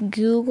on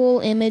Google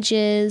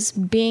Images,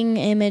 Bing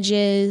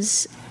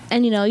Images.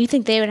 And, you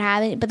think they would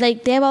have it, but they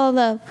have all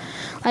the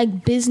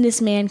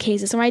businessman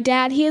cases. So my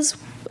dad, he has,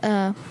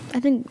 I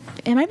think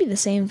it might be the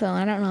same phone.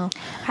 I don't know.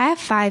 I have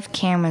 5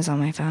 cameras on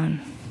my phone.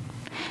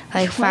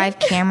 5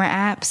 camera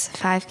apps.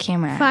 5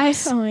 camera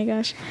apps. 5? Oh my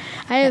gosh.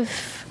 I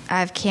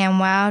have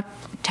CamWow,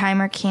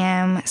 Timer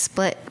Cam,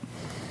 Split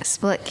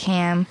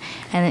Cam,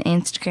 and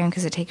then Instagram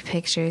because I take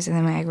pictures, and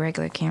then my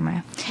regular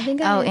camera.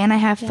 And I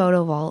have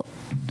Photo Vault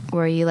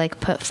where you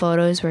put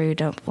photos where you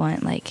don't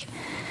want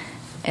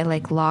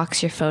it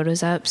locks your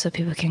photos up so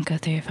people can't go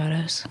through your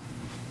photos.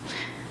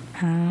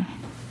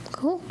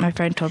 Cool. My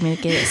friend told me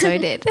to get it, so I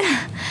did.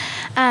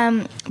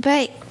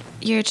 But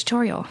your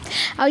tutorial.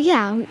 Oh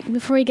yeah.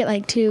 Before we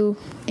get too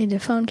into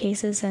phone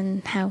cases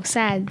and how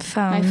sad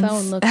my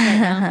phone looks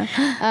right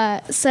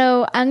now.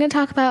 So I'm going to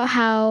talk about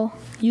how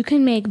you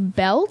can make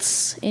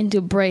belts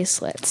into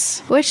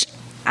bracelets, which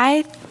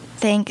I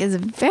think is a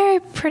very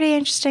pretty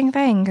interesting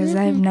thing because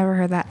I've never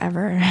heard that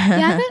ever.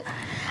 Yeah,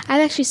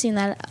 I've actually seen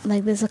that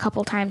this a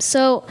couple times.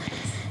 So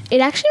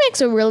it actually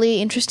makes a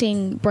really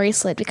interesting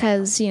bracelet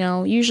because,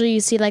 usually you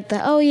see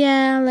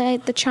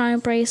the charm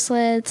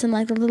bracelets and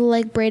the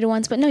little braided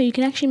ones. But no, you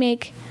can actually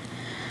make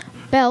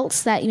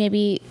belts that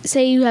maybe,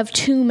 say you have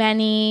too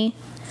many,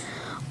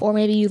 or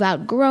maybe you've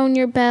outgrown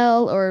your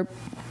belt, or,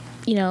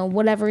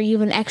 whatever, you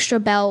have an extra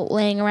belt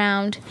laying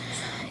around.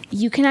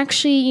 You can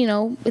actually,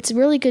 it's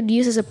really good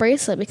use as a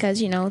bracelet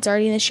because, it's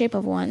already in the shape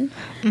of one.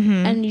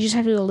 Mm-hmm. And you just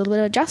have to do a little bit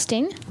of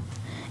adjusting.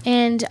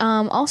 And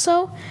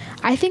also,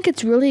 I think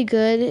it's really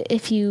good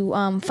if you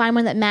find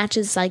one that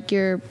matches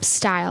your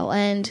style.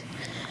 And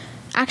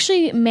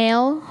actually,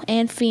 male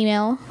and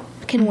female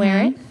can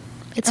wear it.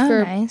 It's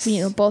for nice.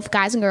 Both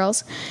guys and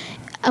girls.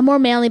 A more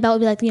manly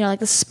belt would be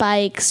the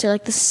spikes or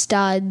the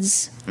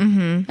studs.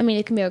 Mm-hmm. I mean,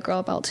 it can be a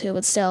girl belt too,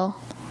 but still.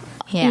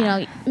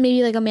 Yeah.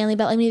 Maybe a manly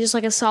belt. I mean, just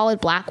a solid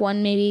black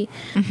one, maybe.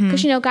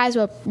 Because guys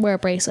will wear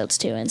bracelets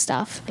too and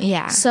stuff.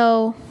 Yeah.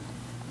 So,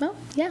 well,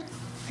 yeah.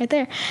 Right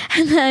there.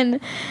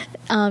 And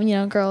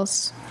then,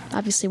 girls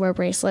obviously wear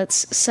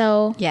bracelets.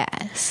 So,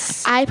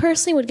 yes. I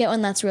personally would get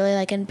one that's really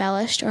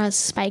embellished or has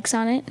spikes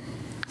on it.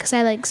 Because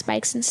I like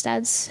spikes and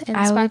studs and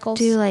sparkles.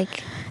 I would do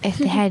if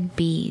they had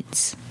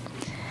beads.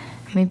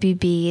 maybe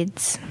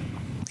beads,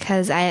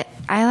 because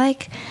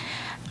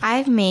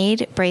I've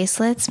made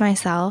bracelets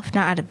myself,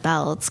 not out of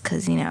belts,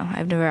 because,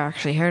 I've never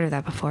actually heard of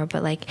that before,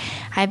 but, like,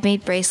 I've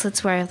made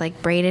bracelets where I've,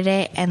 like, braided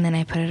it, and then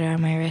I put it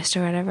around my wrist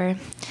or whatever,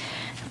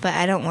 but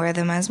I don't wear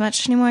them as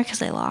much anymore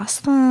because I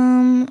lost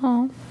them.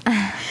 Oh.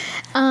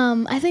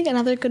 I think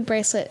another good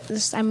bracelet,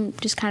 I'm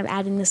just kind of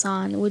adding this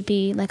on, would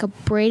be, like, a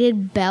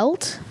braided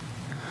belt,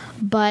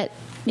 but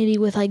maybe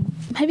with, like,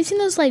 have you seen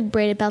those, like,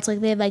 braided belts, like,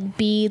 they have, like,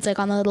 beads, like,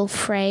 on the little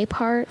fray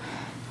part?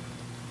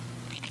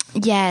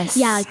 Yes.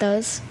 Yeah, like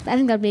those. I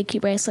think that would be a cute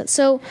bracelet.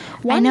 So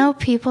I know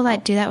people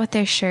that do that with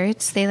their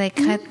shirts. They like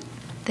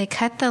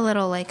cut the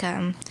little like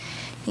how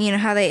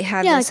they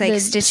have this like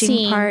stitching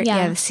seam, part.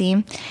 Yeah, the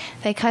seam.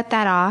 They cut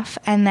that off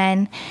and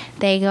then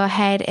they go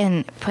ahead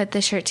and put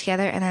the shirt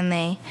together and then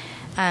they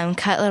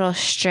cut little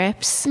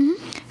strips.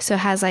 So it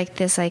has like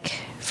this like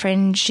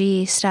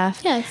fringy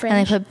stuff. Yeah, fringe.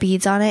 And they put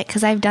beads on it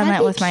because I've done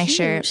that with my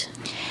shirt.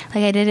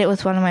 Like I did it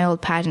with one of my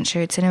old pageant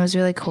shirts and it was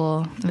really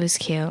cool. It was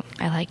cute.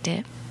 I liked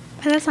it.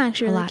 That's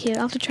actually really cute.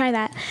 I'll have to try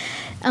that.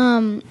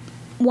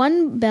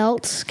 One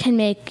belt can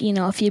make,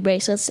 a few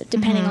bracelets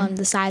depending on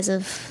the size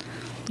of,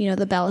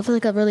 the belt. If it's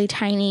like a really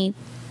tiny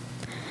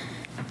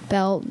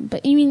belt,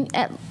 but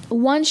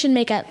one should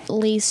make at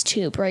least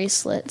 2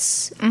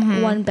 bracelets.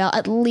 One belt,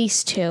 at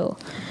least 2.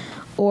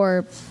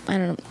 Or, I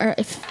don't know, or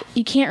if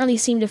you can't really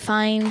seem to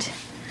find,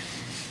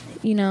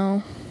 if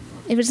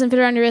it doesn't fit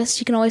around your wrist,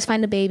 you can always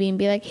find a baby and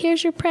be like,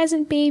 here's your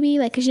present, baby.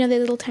 Like, because, they have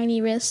little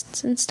tiny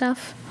wrists and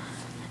stuff.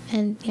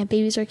 And, yeah,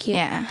 babies are cute.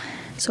 Yeah.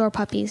 So are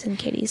puppies and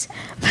kitties.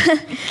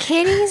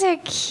 Kitties are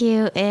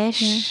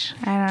cute-ish.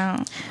 Yeah. I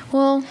don't...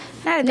 Well,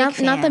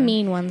 not the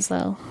mean ones,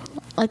 though.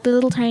 Like the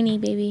little tiny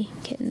baby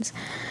kittens.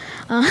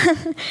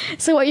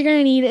 So what you're going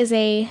to need is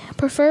a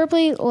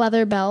preferably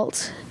leather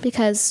belt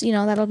because,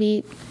 that'll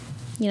be,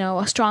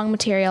 a strong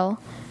material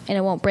and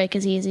it won't break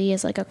as easy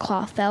as, like, a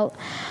cloth belt.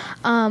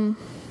 I've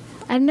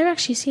never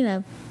actually seen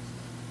a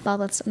belt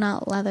that's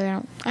not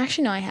leather.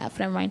 Actually, no, I have.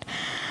 Never mind.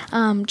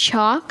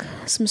 Chalk,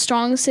 some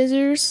strong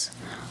scissors,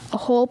 a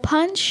hole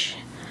punch,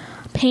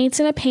 paints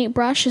and a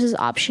paintbrush. This is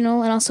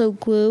optional, and also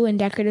glue and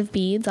decorative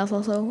beads. That's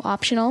also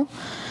optional.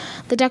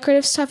 The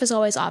decorative stuff is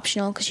always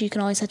optional because you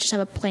can always just have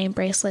a plain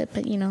bracelet,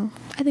 but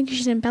I think you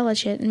should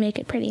embellish it and make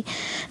it pretty.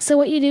 So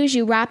what you do is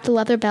you wrap the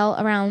leather belt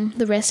around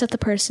the wrist of the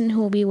person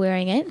who will be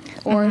wearing it,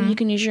 or you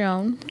can use your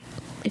own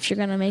if you're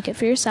going to make it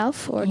for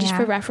yourself or just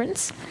for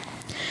reference.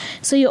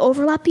 So you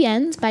overlap the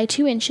ends by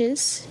 2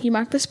 inches. You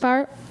mark the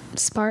spot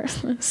where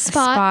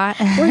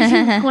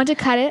you want to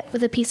cut it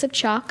with a piece of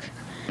chalk.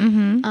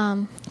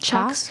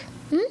 Chalk?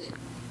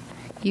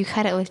 You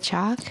cut it with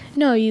chalk?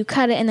 No, you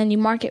cut it and then you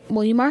mark it.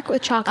 Well, you mark it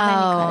with chalk and then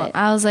you cut it.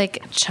 I was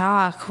like,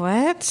 chalk?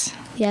 What?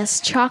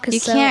 Yes, chalk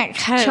is can't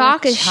cut it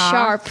chalk with is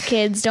sharp,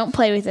 kids. Don't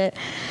play with it.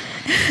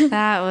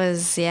 That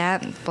was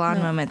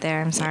blonde moment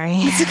there. I'm sorry.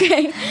 It's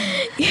okay.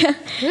 Yeah.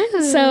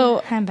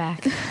 So I'm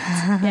back.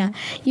 Yeah,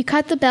 you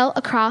cut the belt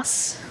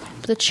across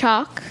the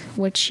chalk,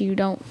 which you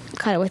don't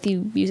cut it with.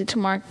 You use it to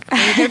mark.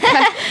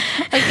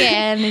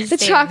 Okay, the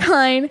chalk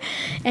line,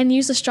 and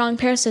use a strong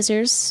pair of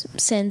scissors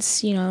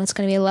since it's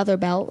going to be a leather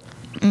belt,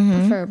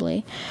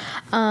 preferably.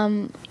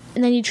 And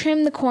then you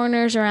trim the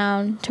corners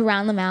around to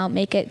round them out,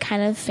 make it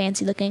kind of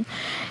fancy looking.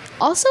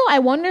 Also, I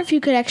wonder if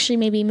you could actually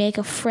maybe make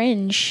a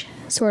fringe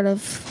sort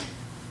of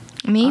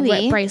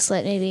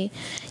bracelet. Maybe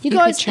you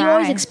always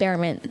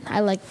experiment. I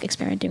like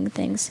experimenting with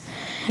things.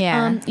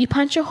 Yeah. You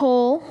punch a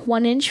hole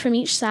 1 inch from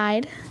each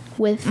side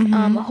with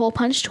a hole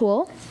punch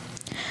tool.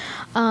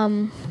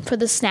 For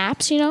the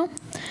snaps, you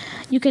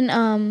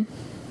can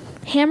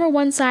hammer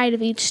one side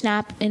of each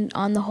snap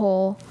on the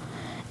hole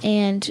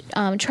and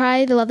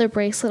try the leather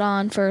bracelet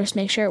on first.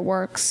 Make sure it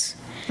works.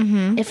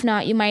 If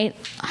not, you might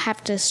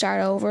have to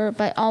start over,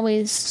 but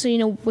always so you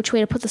know which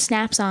way to put the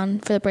snaps on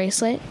for the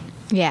bracelet.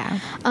 Yeah.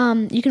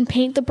 You can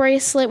paint the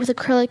bracelet with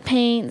acrylic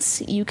paints.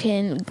 You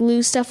can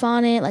glue stuff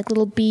on it, like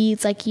little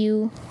beads, like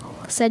you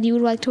said you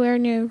would like to wear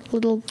in your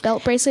little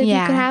belt bracelet if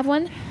you could have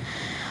one.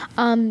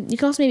 You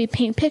can also maybe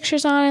paint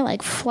pictures on it,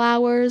 like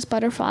flowers,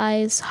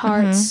 butterflies,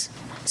 hearts,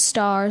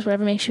 stars,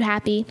 whatever makes you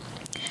happy.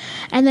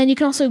 And then you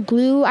can also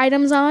glue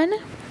items on,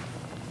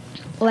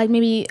 like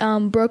maybe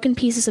broken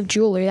pieces of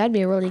jewelry. That'd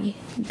be a really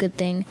good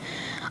thing.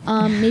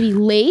 Maybe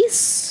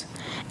lace,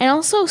 and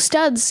also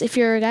studs if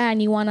you're a guy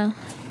and you want to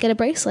get a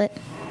bracelet.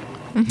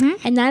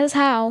 And that is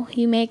how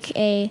you make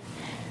a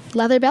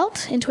leather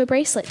belt into a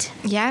bracelet.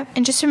 Yeah,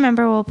 and just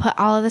remember, we'll put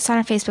all of this on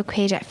our Facebook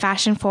page at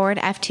Fashion Forward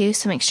F2,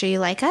 so make sure you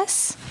like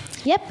us.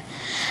 Yep.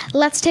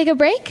 Let's take a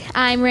break.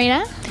 I'm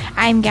Raina.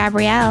 I'm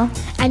Gabrielle.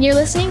 And you're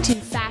listening to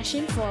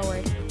Fashion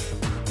Forward.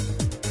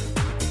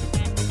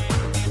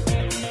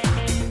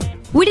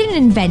 We didn't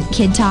invent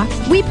Kid Talk,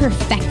 we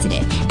perfected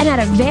it, and at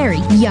a very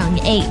young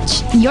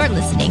age. You're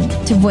listening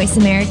to Voice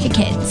America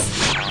Kids.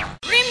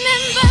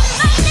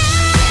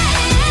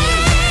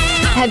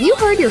 Have you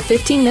heard your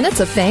 15 minutes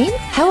of fame?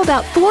 How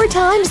about 4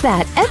 times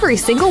that every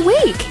single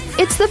week?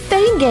 It's the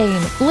Fame Game.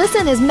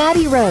 Listen as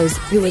Maddie Rose,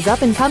 who is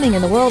up and coming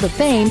in the world of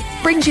fame,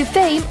 brings you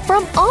fame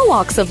from all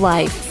walks of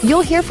life.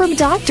 You'll hear from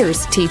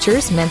doctors,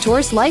 teachers,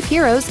 mentors, life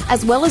heroes,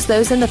 as well as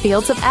those in the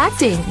fields of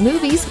acting,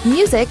 movies,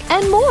 music,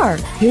 and more.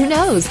 Who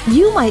knows?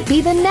 You might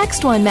be the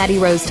next one Maddie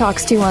Rose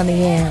talks to on the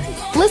air.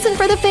 Listen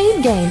for the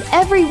Fame Game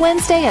every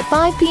Wednesday at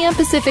 5 p.m.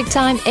 Pacific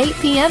Time, 8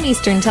 p.m.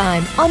 Eastern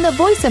Time on the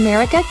Voice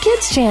America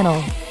Kids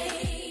channel.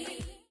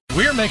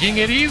 We're making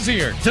it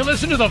easier to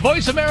listen to the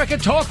Voice America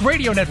Talk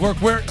Radio Network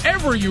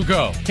wherever you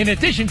go. In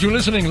addition to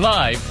listening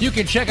live, you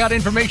can check out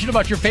information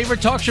about your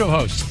favorite talk show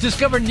hosts,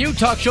 discover new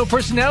talk show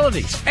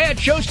personalities, add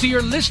shows to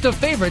your list of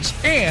favorites,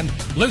 and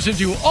listen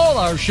to all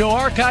our show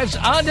archives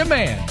on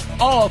demand.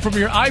 All from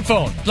your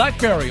iPhone,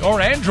 BlackBerry, or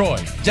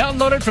Android.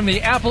 Download it from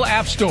the Apple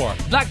App Store,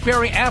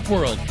 BlackBerry App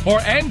World, or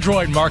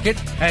Android Market,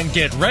 and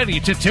get ready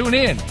to tune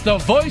in. The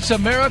Voice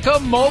America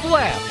mobile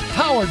app,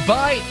 powered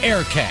by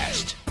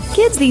Aircast.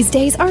 Kids these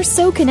days are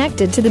so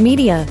connected to the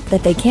media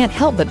that they can't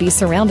help but be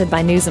surrounded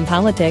by news and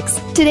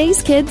politics.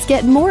 Today's kids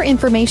get more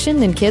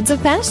information than kids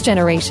of past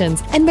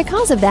generations, and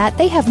because of that,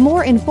 they have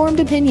more informed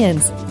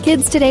opinions.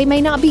 Kids today may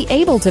not be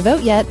able to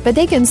vote yet, but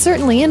they can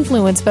certainly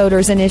influence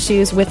voters and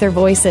issues with their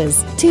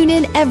voices. Tune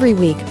in every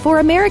week for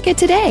America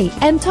Today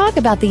and talk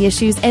about the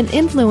issues and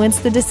influence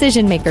the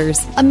decision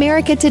makers.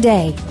 America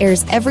Today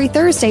airs every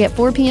Thursday at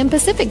 4 p.m.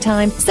 Pacific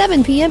Time,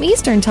 7 p.m.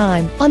 Eastern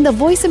Time on the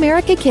Voice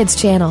America Kids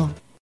channel.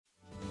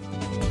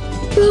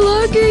 The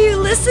longer you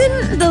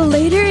listen, the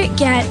later it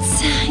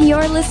gets.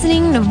 You're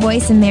listening to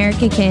Voice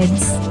America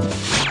Kids.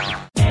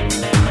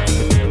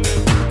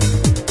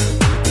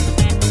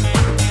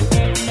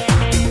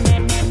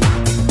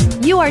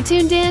 You are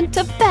tuned in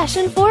to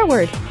Fashion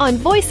Forward on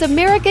Voice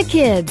America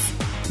Kids.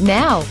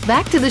 Now,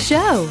 back to the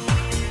show.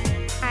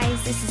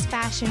 Guys, this is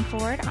Fashion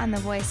Forward on the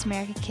Voice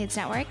America Kids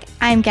Network.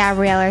 I'm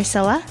Gabrielle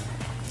Arcilla.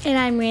 And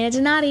I'm Rena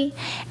Donati.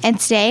 And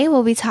today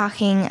we'll be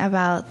talking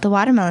about the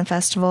Watermelon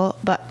Festival.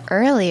 But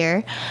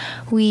earlier,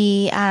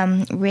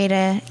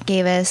 Rita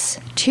gave us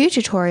 2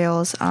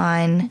 tutorials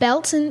on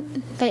Belts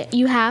that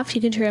you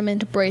can turn them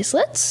into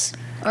bracelets,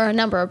 or a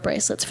number of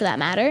bracelets for that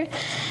matter.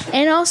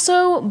 And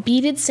also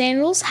beaded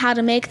sandals, how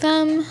to make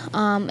them,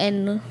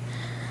 and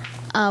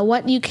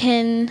what you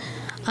can,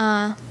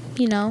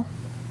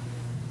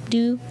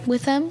 do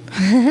with them.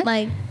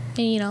 Like,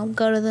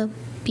 go to the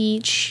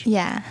beach,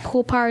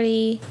 pool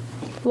party,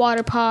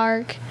 water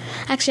park.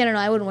 Actually, I don't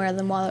know. I wouldn't wear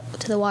them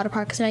to the water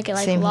park because you might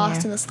get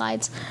lost in the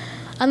slides.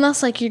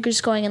 Unless you're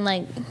just going in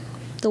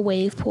the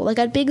wave pool.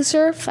 At Big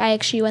Surf, I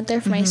actually went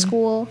there for my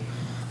school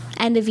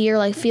end of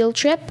year field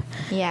trip.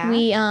 Yeah,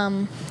 we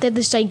did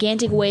this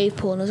gigantic wave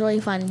pool and it was really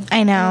fun.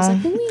 I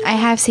know. I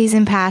have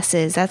season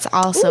passes. That's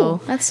also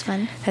that's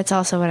fun. That's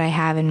also what I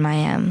have in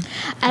my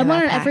I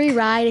went on every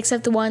ride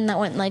except the one that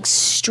went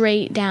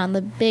straight down.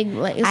 The big it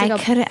was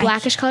a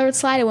blackish colored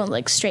slide. It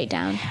went straight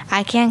down.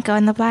 I can't go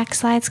in the black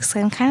slides because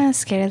I'm kind of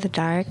scared of the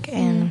dark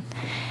and.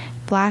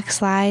 Black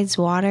slides,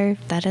 water,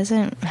 that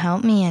doesn't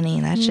help me any.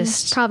 That's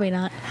just... Probably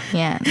not.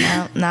 Yeah,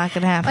 no, not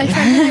going to happen. My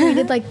friend and I, we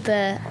did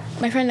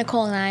my friend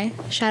Nicole and I,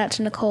 shout out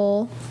to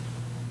Nicole,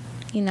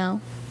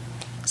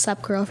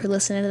 sup girl if you're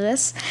listening to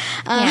this.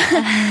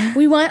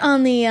 We went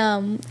on the,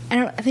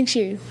 I think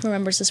she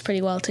remembers this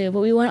pretty well too,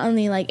 but we went on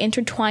the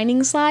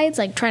intertwining slides,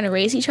 trying to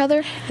race each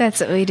other.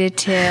 That's what we did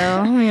too, me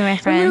and my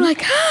friend. And we were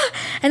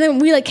and then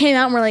we came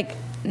out and we're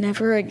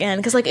never again,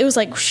 because it was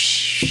I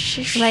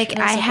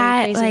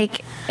had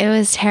it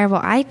was terrible.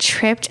 I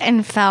tripped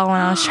and fell when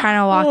I was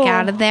trying to walk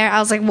out of there. I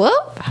was like,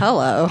 whoop,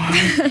 hello.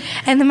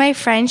 And then my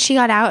friend, she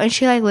got out and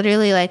she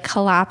literally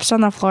collapsed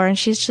on the floor and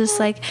she's just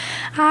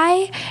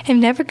I am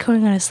never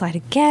going on a slide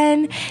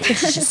again.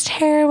 It's just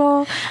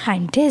terrible.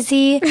 I'm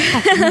dizzy.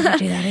 I can never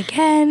do that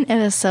again. It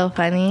was so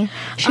funny.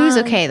 She was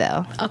okay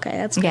though. Okay,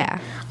 that's good. Yeah.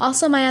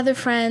 Also, my other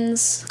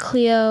friends,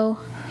 Cleo,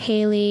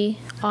 Haley,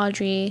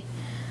 Audrey,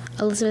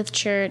 Elizabeth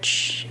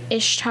Church,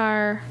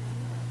 Ishtar,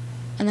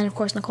 and then of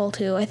course Nicole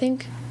too. I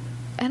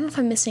don't know if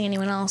I'm missing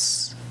anyone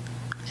else.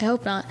 I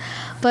hope not.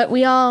 But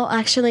we all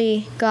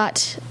actually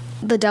got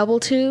the double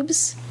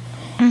tubes,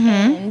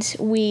 and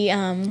we,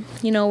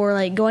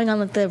 were going on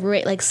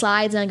the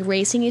slides and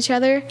racing each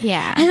other.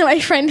 Yeah. And my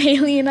friend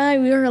Haley and I,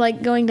 we were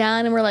going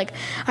down, and we're all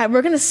right,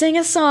 we're gonna sing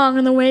a song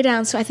on the way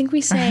down. So I think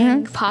we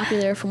sang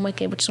 "Popular" from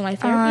Wicked, which is one of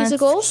my favorite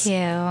musicals. Cute.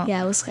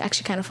 Yeah, it was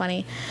actually kind of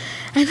funny.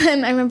 And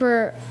then I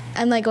remember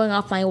I'm going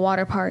off my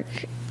water park,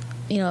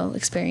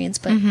 experience,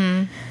 but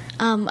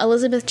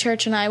Elizabeth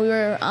Church and I, we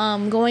were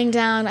going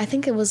down. I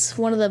think it was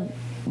one of the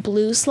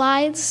blue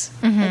slides,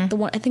 the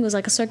one I think it was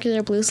a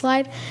circular blue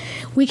slide.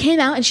 We came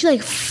out and she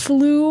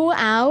flew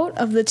out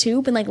of the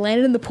tube and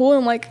landed in the pool. And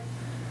I'm like,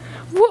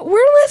 where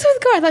did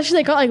Elizabeth go? I thought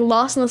she got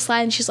lost in the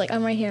slide, and she's like,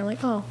 I'm right here. I'm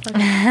like, oh,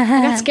 okay.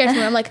 I got scared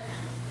for her. I'm like,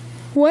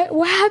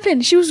 what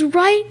happened? She was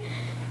right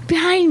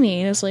behind me.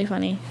 And it was really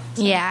funny.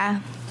 So.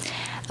 Yeah.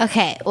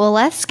 Okay, well,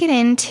 let's get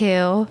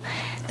into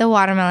the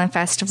Watermelon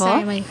Festival.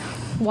 Sorry, my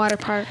water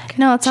park.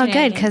 No, it's all good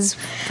shenanigans.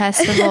 because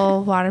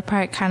festival water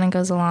park kind of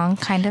goes along,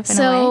 kind of in a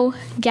way. So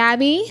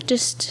Gabby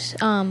just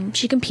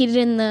she competed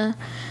in the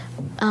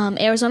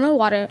Arizona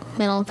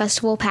Watermelon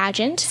Festival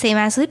pageant, Same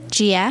as with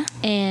Gia.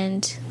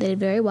 and they did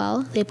very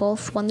well. They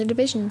both won their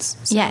divisions.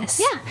 So,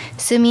 Yes. Yeah.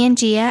 Sumi and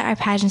Gia are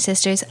pageant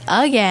sisters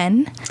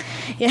again.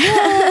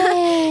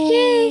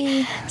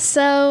 Yay!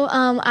 So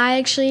I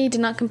actually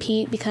did not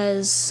compete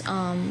because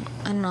I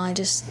don't know. I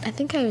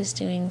think I was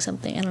doing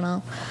something. I don't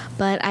know,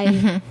 but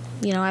I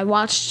I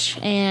watched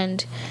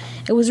and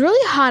it was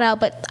really hot out.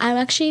 But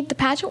the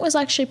pageant was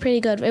actually pretty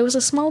good. It was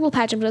a small little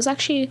pageant, but it was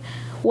actually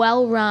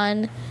well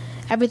run.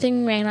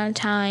 Everything ran on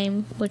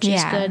time, which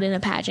is good in a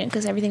pageant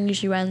because everything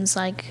usually runs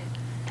like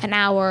an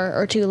hour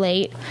or two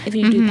late if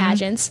you do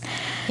pageants.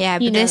 Yeah,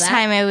 but this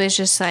time it was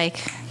just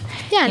like,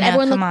 and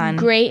everyone looked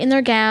great in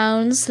their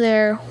gowns,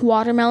 their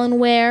watermelon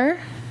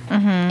wear,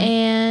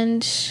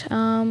 and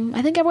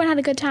I think everyone had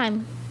a good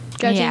time,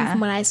 judging from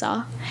what I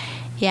saw.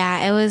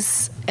 Yeah, it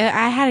was.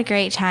 I had a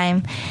great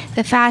time.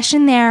 The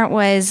fashion there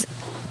was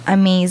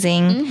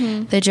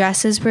amazing. The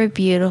dresses were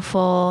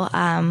beautiful.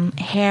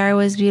 Hair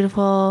was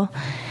beautiful.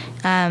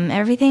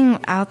 Everything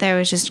out there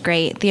was just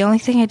great. The only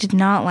thing I did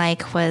not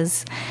like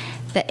was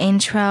the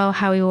intro,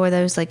 how we wore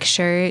those like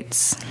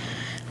shirts.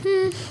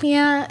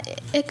 Yeah,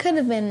 it could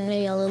have been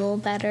maybe a little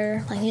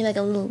better, like maybe like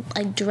a little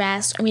like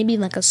dress or maybe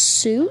like a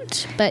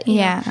suit. But you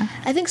know,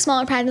 I think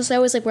smaller pageants they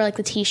always like wear like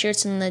the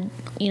t-shirts and the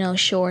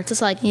shorts.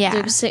 It's like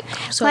their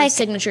sort of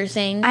signature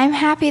thing. I'm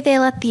happy they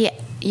let the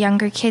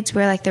younger kids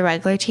wear like the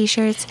regular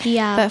t-shirts.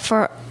 Yeah, but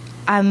for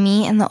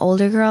me and the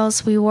older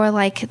girls, we wore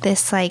like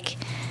this like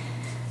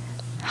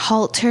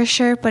halter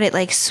shirt, but it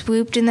like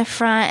swooped in the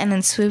front and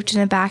then swooped in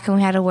the back, and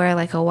we had to wear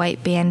like a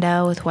white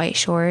bandeau with white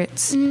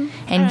shorts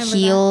and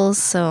heels.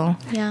 So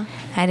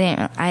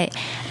I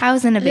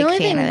wasn't a big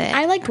fan of it.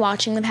 I liked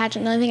watching the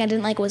pageant. The only thing I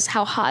didn't like was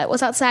how hot it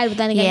was outside. But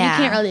then again,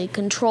 you can't really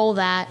control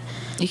that.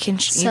 You can,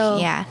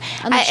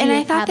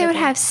 I thought they would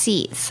have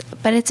seats,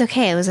 but it's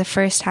okay. It was the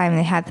first time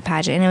they had the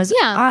pageant, and it was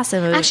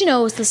awesome. It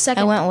was the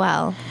second. It went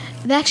well.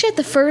 They actually had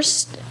the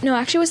first. No,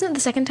 actually, wasn't it the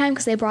second time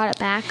because they brought it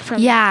back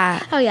from?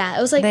 Yeah. Oh yeah,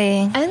 it was like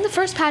I think the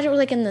first pageant was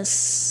like in the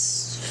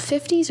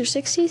 50s or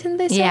 60s, didn't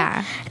they say?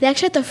 Yeah. They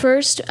actually had the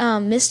first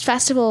Miss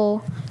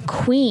Festival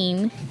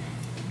queen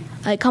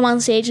like come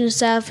on stage and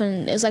stuff,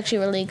 and it was actually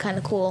really kind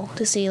of cool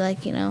to see,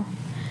 like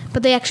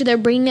But they're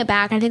bringing it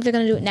back. I think they're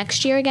going to do it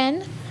next year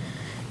again.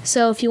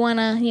 So if you want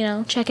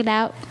to check it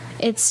out.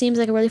 It seems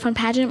like a really fun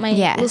pageant. My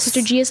little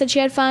sister Gia said she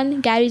had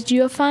fun. Gabby, did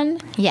you have fun?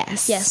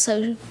 Yes. Yes,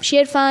 so she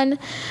had fun.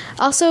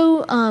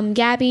 Also,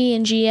 Gabby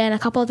and Gia and a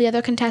couple of the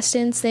other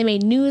contestants, they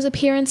made news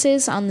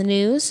appearances on the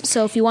news.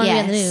 So if you want to be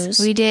on the news.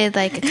 We did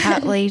like a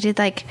couple, I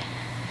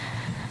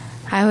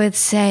would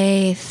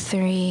say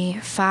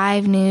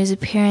 5 news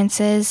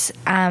appearances.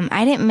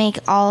 I didn't make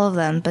all of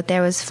them, but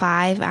there was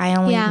 5. I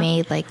only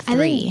made like 3. I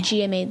think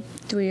Gia made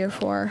 3 or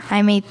 4.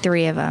 I made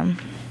 3 of them.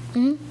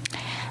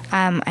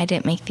 I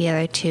didn't make the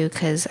other 2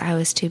 because I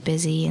was too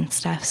busy and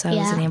stuff, so I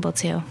wasn't able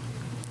to.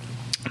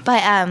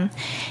 But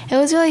it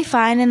was really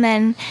fun, and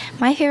then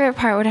my favorite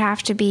part would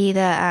have to be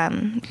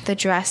the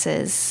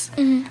dresses.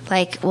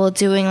 Like,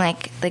 doing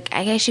like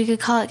I guess you could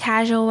call it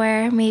casual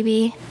wear,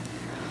 maybe.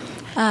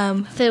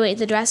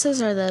 The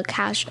dresses or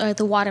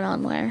the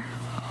watermelon wear?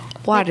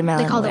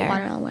 Watermelon they called wear. It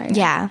watermelon wear.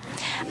 Yeah,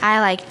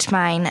 I liked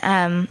mine.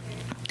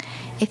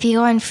 If you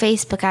go on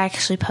Facebook, I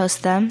actually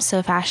post them,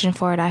 so Fashion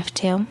Forward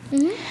F2.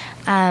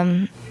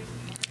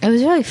 It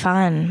was really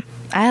fun.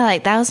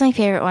 That was my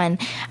favorite one.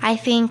 I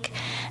think,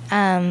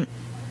 and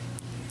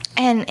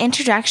the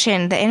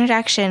introduction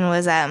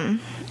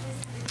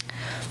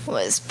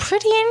was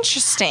pretty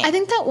interesting. I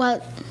think that was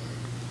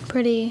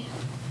pretty.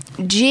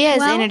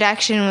 Gia's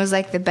introduction was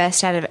like the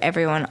best out of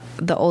everyone,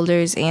 the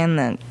olders and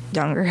the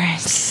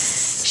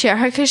youngers.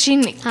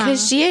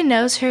 Because Gia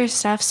knows her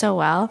stuff so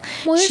well.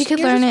 She could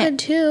learn it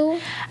too.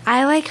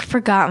 I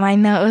forgot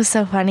mine though. It was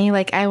so funny.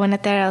 I went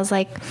up there and I was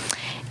like,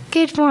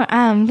 good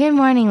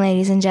morning,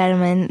 ladies and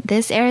gentlemen.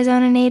 This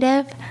Arizona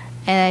native,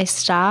 and I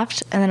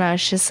stopped, and then I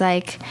was just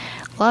like,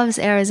 loves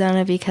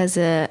Arizona because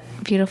of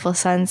beautiful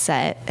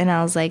sunset, and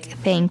I was like,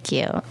 thank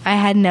you. I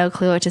had no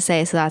clue what to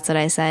say, so that's what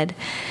I said.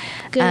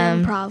 Good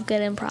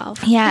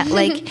improv. Yeah,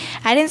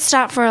 I didn't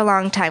stop for a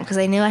long time because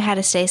I knew I had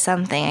to say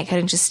something. I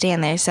couldn't just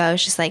stand there. So I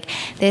was just like,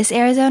 this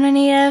Arizona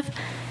native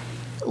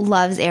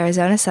loves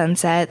Arizona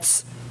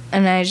sunsets.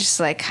 And I just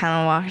kind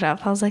of walked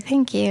up. I was like,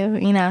 thank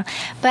you,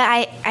 But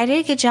I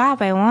did a good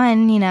job. I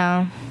won,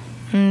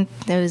 and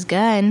it was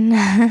good.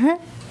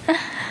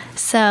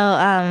 So,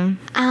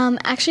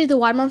 actually, the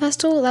Watermelon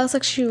Festival, that was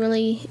actually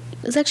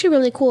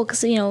really cool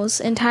because, it was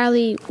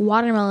entirely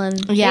watermelon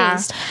based. Yeah,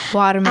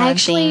 watermelon I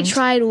actually themed.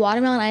 tried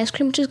watermelon ice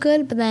cream, which is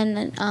good, but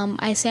then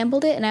I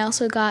sampled it, and I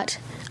also got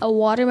a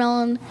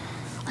watermelon,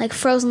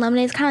 frozen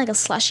lemonade. It's kind of like a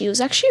slushie. It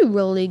was actually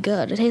really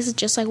good. It tasted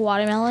just like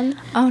watermelon.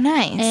 Oh,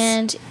 nice.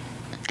 And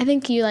I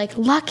think you,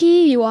 lucky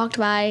you walked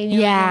by and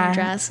you were in a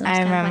dress. And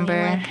I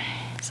remember.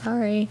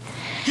 Sorry.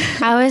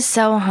 I was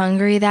so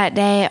hungry that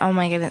day. Oh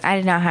my goodness. I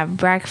did not have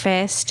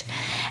breakfast.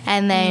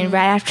 And then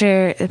right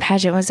after the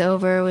pageant was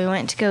over, we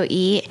went to go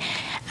eat.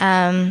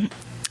 And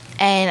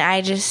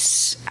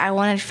I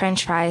wanted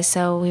French fries,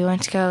 so we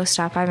went to go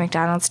stop by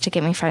McDonald's to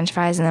get me French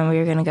fries, and then we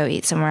were going to go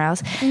eat somewhere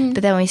else.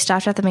 But then we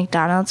stopped at the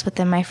McDonald's, but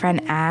then my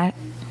friend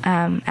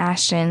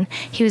Ashton,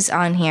 he was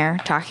on here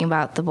talking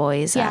about the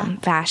boys'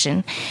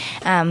 fashion.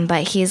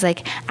 But he's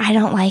like, I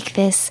don't like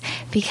this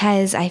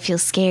because I feel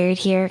scared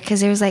here.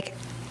 Because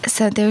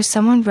there was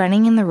someone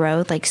running in the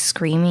road, like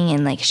screaming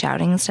and like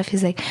shouting and stuff.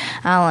 He's like,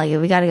 I don't like it.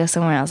 We got to go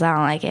somewhere else. I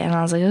don't like it. And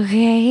I was like,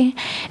 okay.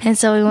 And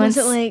so we went. Was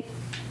it like?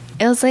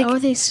 It was like. What were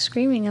they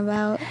screaming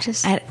about?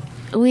 Just.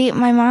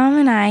 My mom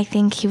and I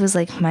think he was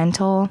like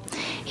mental.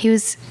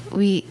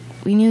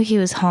 We knew he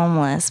was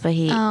homeless, but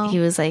he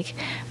was like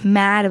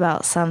mad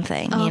about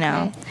something, you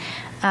know.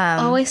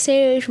 Always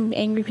stay away from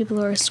angry people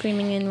who are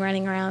screaming and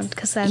running around,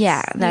 because that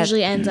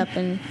usually ends up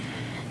in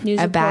news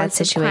a reports bad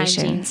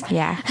situation.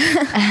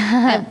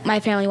 Yeah. My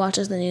family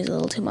watches the news a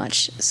little too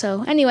much.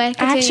 So anyway,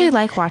 continue. I actually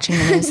like watching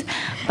the news,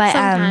 but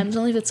sometimes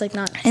only if it's like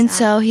not. And sad.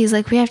 so he's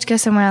like, we have to go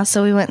somewhere else.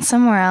 So we went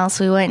somewhere else.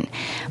 We went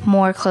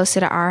more closer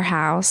to our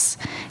house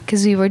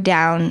because we were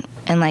down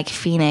in like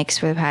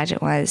Phoenix where the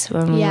pageant was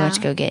when we went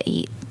to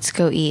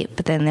go eat.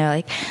 But then they're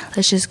like,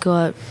 let's just go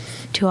up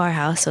to our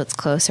house so it's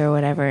closer or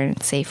whatever and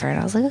it's safer. And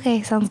I was like,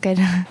 okay, sounds good.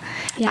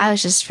 I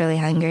was just really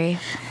hungry.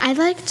 I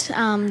liked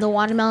the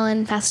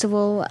Watermelon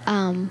Festival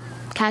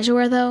casual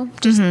wear though.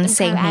 Just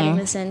same kind of adding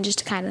here. this in just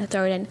to kind of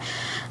throw it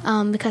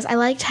in because I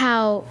liked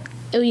how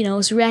it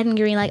was red and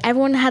green. Like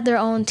everyone had their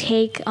own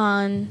take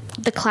on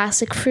the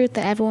classic fruit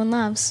that everyone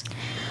loves.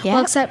 Yeah.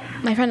 Well, except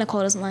my friend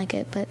Nicole doesn't like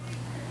it, but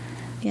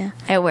yeah,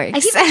 it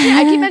works.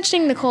 I keep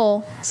mentioning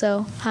Nicole,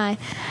 so hi.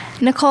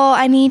 Nicole,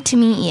 I need to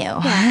meet you.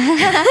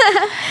 Yeah.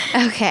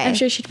 Okay. I'm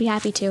sure she'd be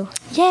happy to.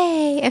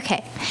 Yay.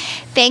 Okay.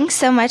 Thanks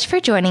so much for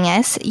joining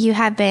us. You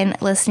have been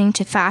listening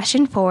to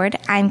Fashion Forward.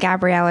 I'm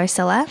Gabrielle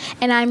Ursula.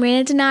 And I'm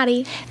Raina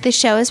Donati. The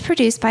show is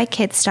produced by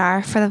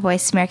Kidstar for the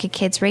Voice America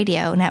Kids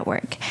Radio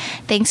Network.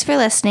 Thanks for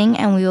listening,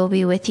 and we will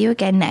be with you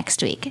again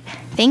next week.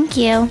 Thank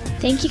you.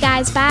 Thank you,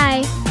 guys.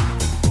 Bye.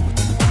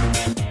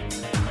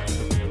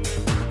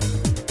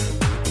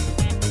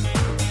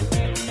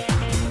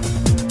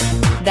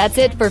 That's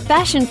it for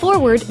Fashion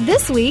Forward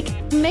this week.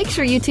 Make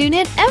sure you tune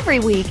in every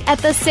week at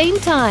the same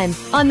time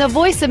on the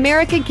Voice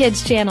America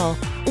Kids channel.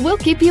 We'll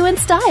keep you in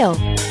style.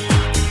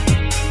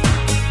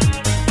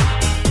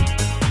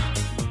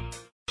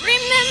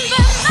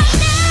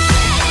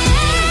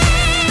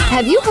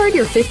 Have you heard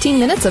your 15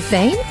 minutes of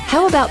fame?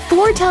 How about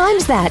 4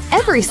 times that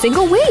every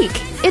single week?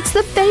 It's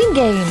the Fame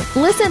Game.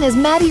 Listen as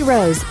Maddie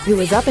Rose, who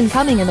is up and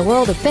coming in the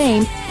world of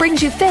fame,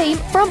 brings you fame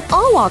from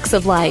all walks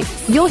of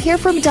life. You'll hear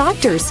from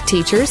doctors,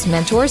 teachers,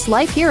 mentors,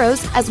 life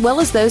heroes, as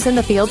well as those in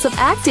the fields of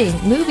acting,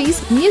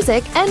 movies,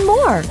 music, and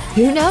more.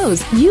 Who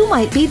knows? You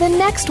might be the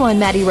next one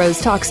Maddie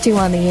Rose talks to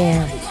on the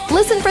air.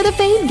 Listen for the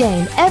Fame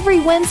Game every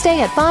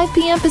Wednesday at 5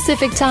 p.m.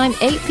 Pacific Time,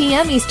 8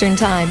 p.m. Eastern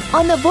Time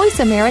on the Voice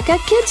America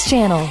Kids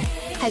channel.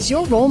 Has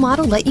your role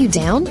model let you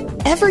down?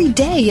 Every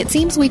day it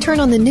seems we turn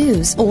on the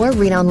news or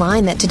read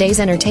online that today's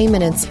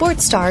entertainment and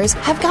sports stars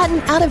have gotten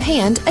out of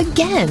hand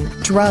again.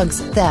 Drugs,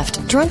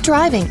 theft, drunk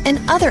driving, and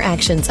other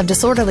actions of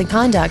disorderly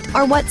conduct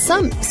are what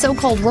some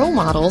so-called role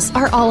models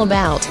are all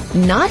about.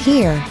 Not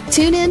here.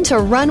 Tune in to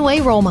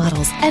Runway Role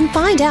Models and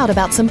find out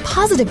about some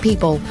positive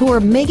people who are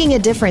making a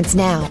difference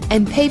now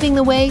and paving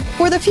the way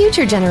for the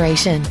future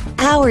generation.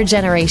 Our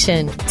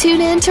generation.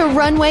 Tune in to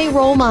Runway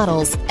Role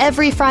Models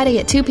every Friday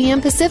at 2 p.m.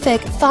 Pacific,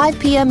 5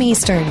 p.m.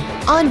 Eastern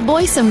on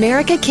Voice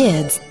America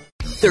Kids.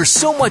 There's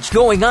so much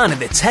going on in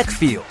the tech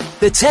field.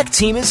 The tech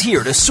team is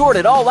here to sort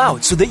it all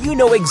out so that you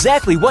know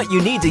exactly what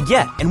you need to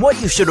get and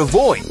what you should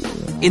avoid.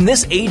 In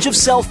this age of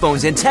cell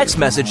phones and text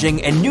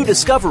messaging and new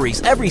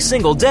discoveries every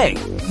single day,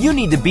 you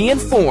need to be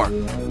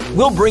informed.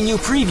 We'll bring you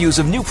previews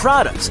of new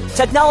products,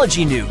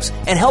 technology news,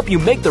 and help you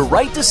make the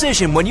right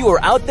decision when you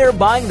are out there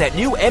buying that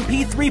new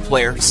MP3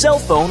 player, cell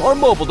phone, or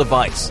mobile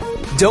device.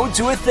 Don't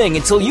do a thing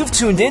until you've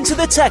tuned into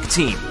the Tech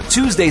Team.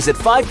 Tuesdays at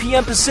 5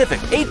 p.m. Pacific,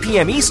 8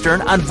 p.m.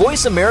 Eastern on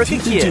Voice America Kids.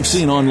 If you think you've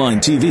seen online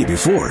TV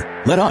before,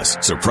 let us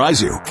surprise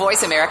you.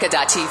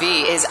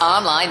 VoiceAmerica.tv is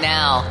online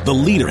now. The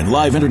leader in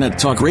live internet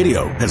talk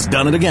radio has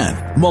done it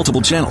again.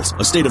 Multiple channels,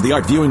 a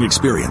state-of-the-art viewing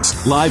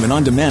experience, live and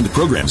on-demand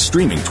programs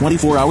streaming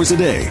 24 hours a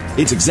day.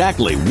 It's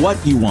exactly what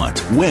you want,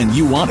 when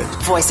you want it.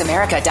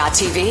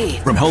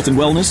 VoiceAmerica.tv. From health and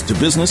wellness to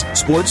business,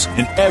 sports,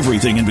 and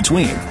everything in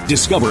between.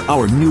 Discover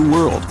our new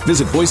world.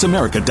 Visit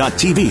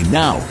VoiceAmerica.tv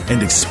now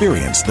and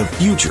experience the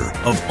future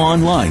of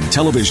online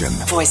television.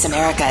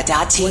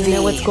 VoiceAmerica.tv. Want to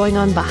know what's going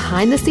on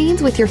behind the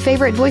scenes with your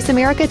favorite Voice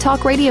America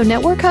Talk Radio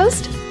Network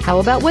host? How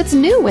about what's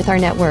new with our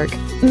network?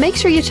 Make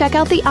sure you check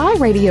out the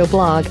iRadio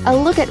blog, a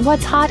look at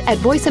what's hot at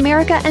Voice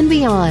America and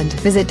beyond.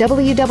 Visit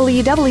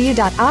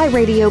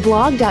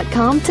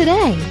www.iradioblog.com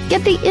today.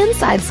 Get the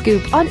inside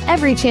scoop on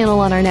every channel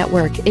on our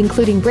network,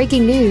 including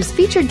breaking news,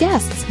 featured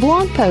guests,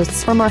 blog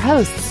posts from our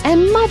hosts,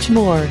 and much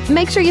more.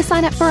 Make sure you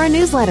sign up for our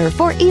newsletter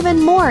for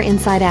even more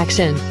inside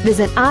action.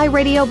 Visit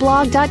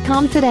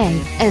iradioblog.com today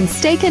and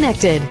stay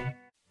connected.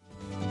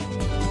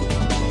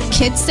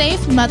 Kids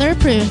safe, mother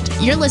approved.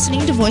 You're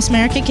listening to Voice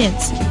America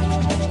Kids.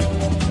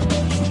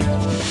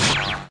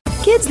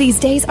 Kids these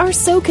days are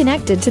so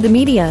connected to the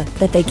media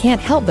that they can't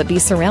help but be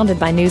surrounded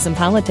by news and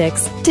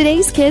politics.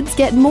 Today's kids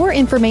get more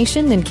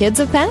information than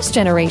kids of past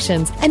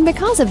generations, and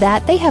because of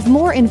that, they have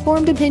more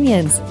informed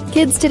opinions.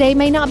 Kids today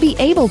may not be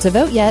able to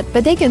vote yet,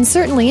 but they can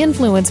certainly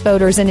influence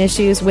voters and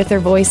issues with their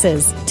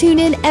voices. Tune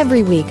in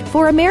every week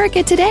for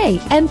America Today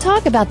and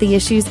talk about the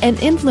issues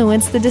and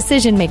influence the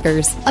decision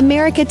makers.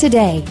 America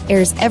Today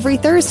airs every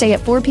Thursday at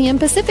 4 p.m.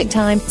 Pacific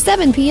Time,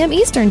 7 p.m.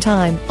 Eastern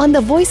Time on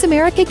the Voice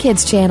America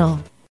Kids channel.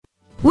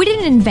 We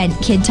didn't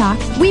invent Kid Talk,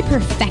 we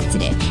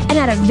perfected it, and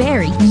at a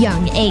very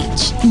young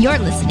age. You're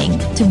listening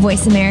to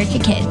Voice America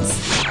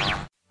Kids.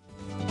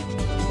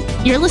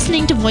 You're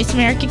listening to Voice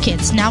America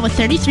Kids, now with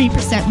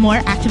 33%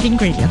 more active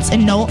ingredients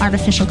and no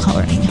artificial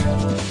coloring.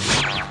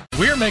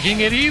 We're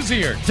making it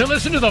easier to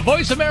listen to the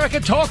Voice America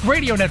Talk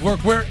Radio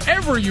Network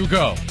wherever you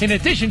go. In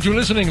addition to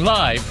listening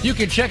live, you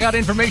can check out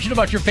information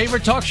about your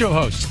favorite talk show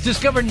hosts,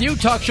 discover new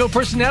talk show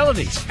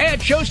personalities,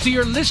 add shows to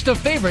your list of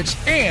favorites,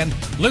 and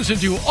listen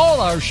to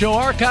all our show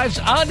archives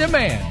on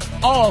demand.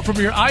 All from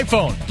your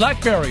iPhone,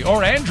 BlackBerry,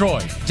 or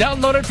Android.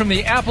 Download it from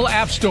the Apple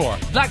App Store,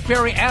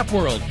 BlackBerry App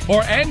World,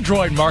 or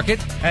Android Market,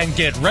 and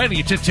get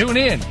ready to tune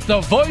in.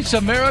 The Voice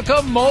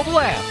America mobile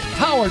app,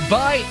 powered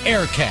by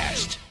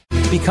Aircast.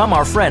 Become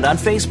our friend on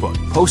Facebook.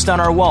 Post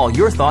on our wall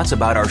your thoughts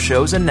about our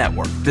shows and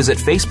network. Visit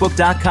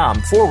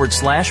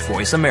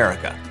facebook.com/Voice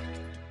America.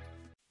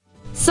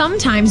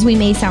 Sometimes we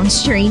may sound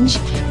strange,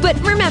 but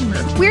remember,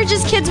 we're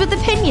just kids with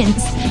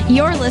opinions.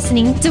 You're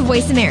listening to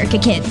Voice America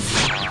Kids.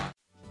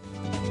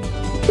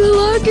 The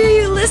longer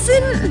you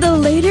listen, the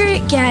later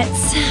it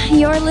gets.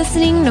 You're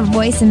listening to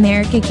Voice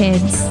America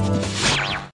Kids.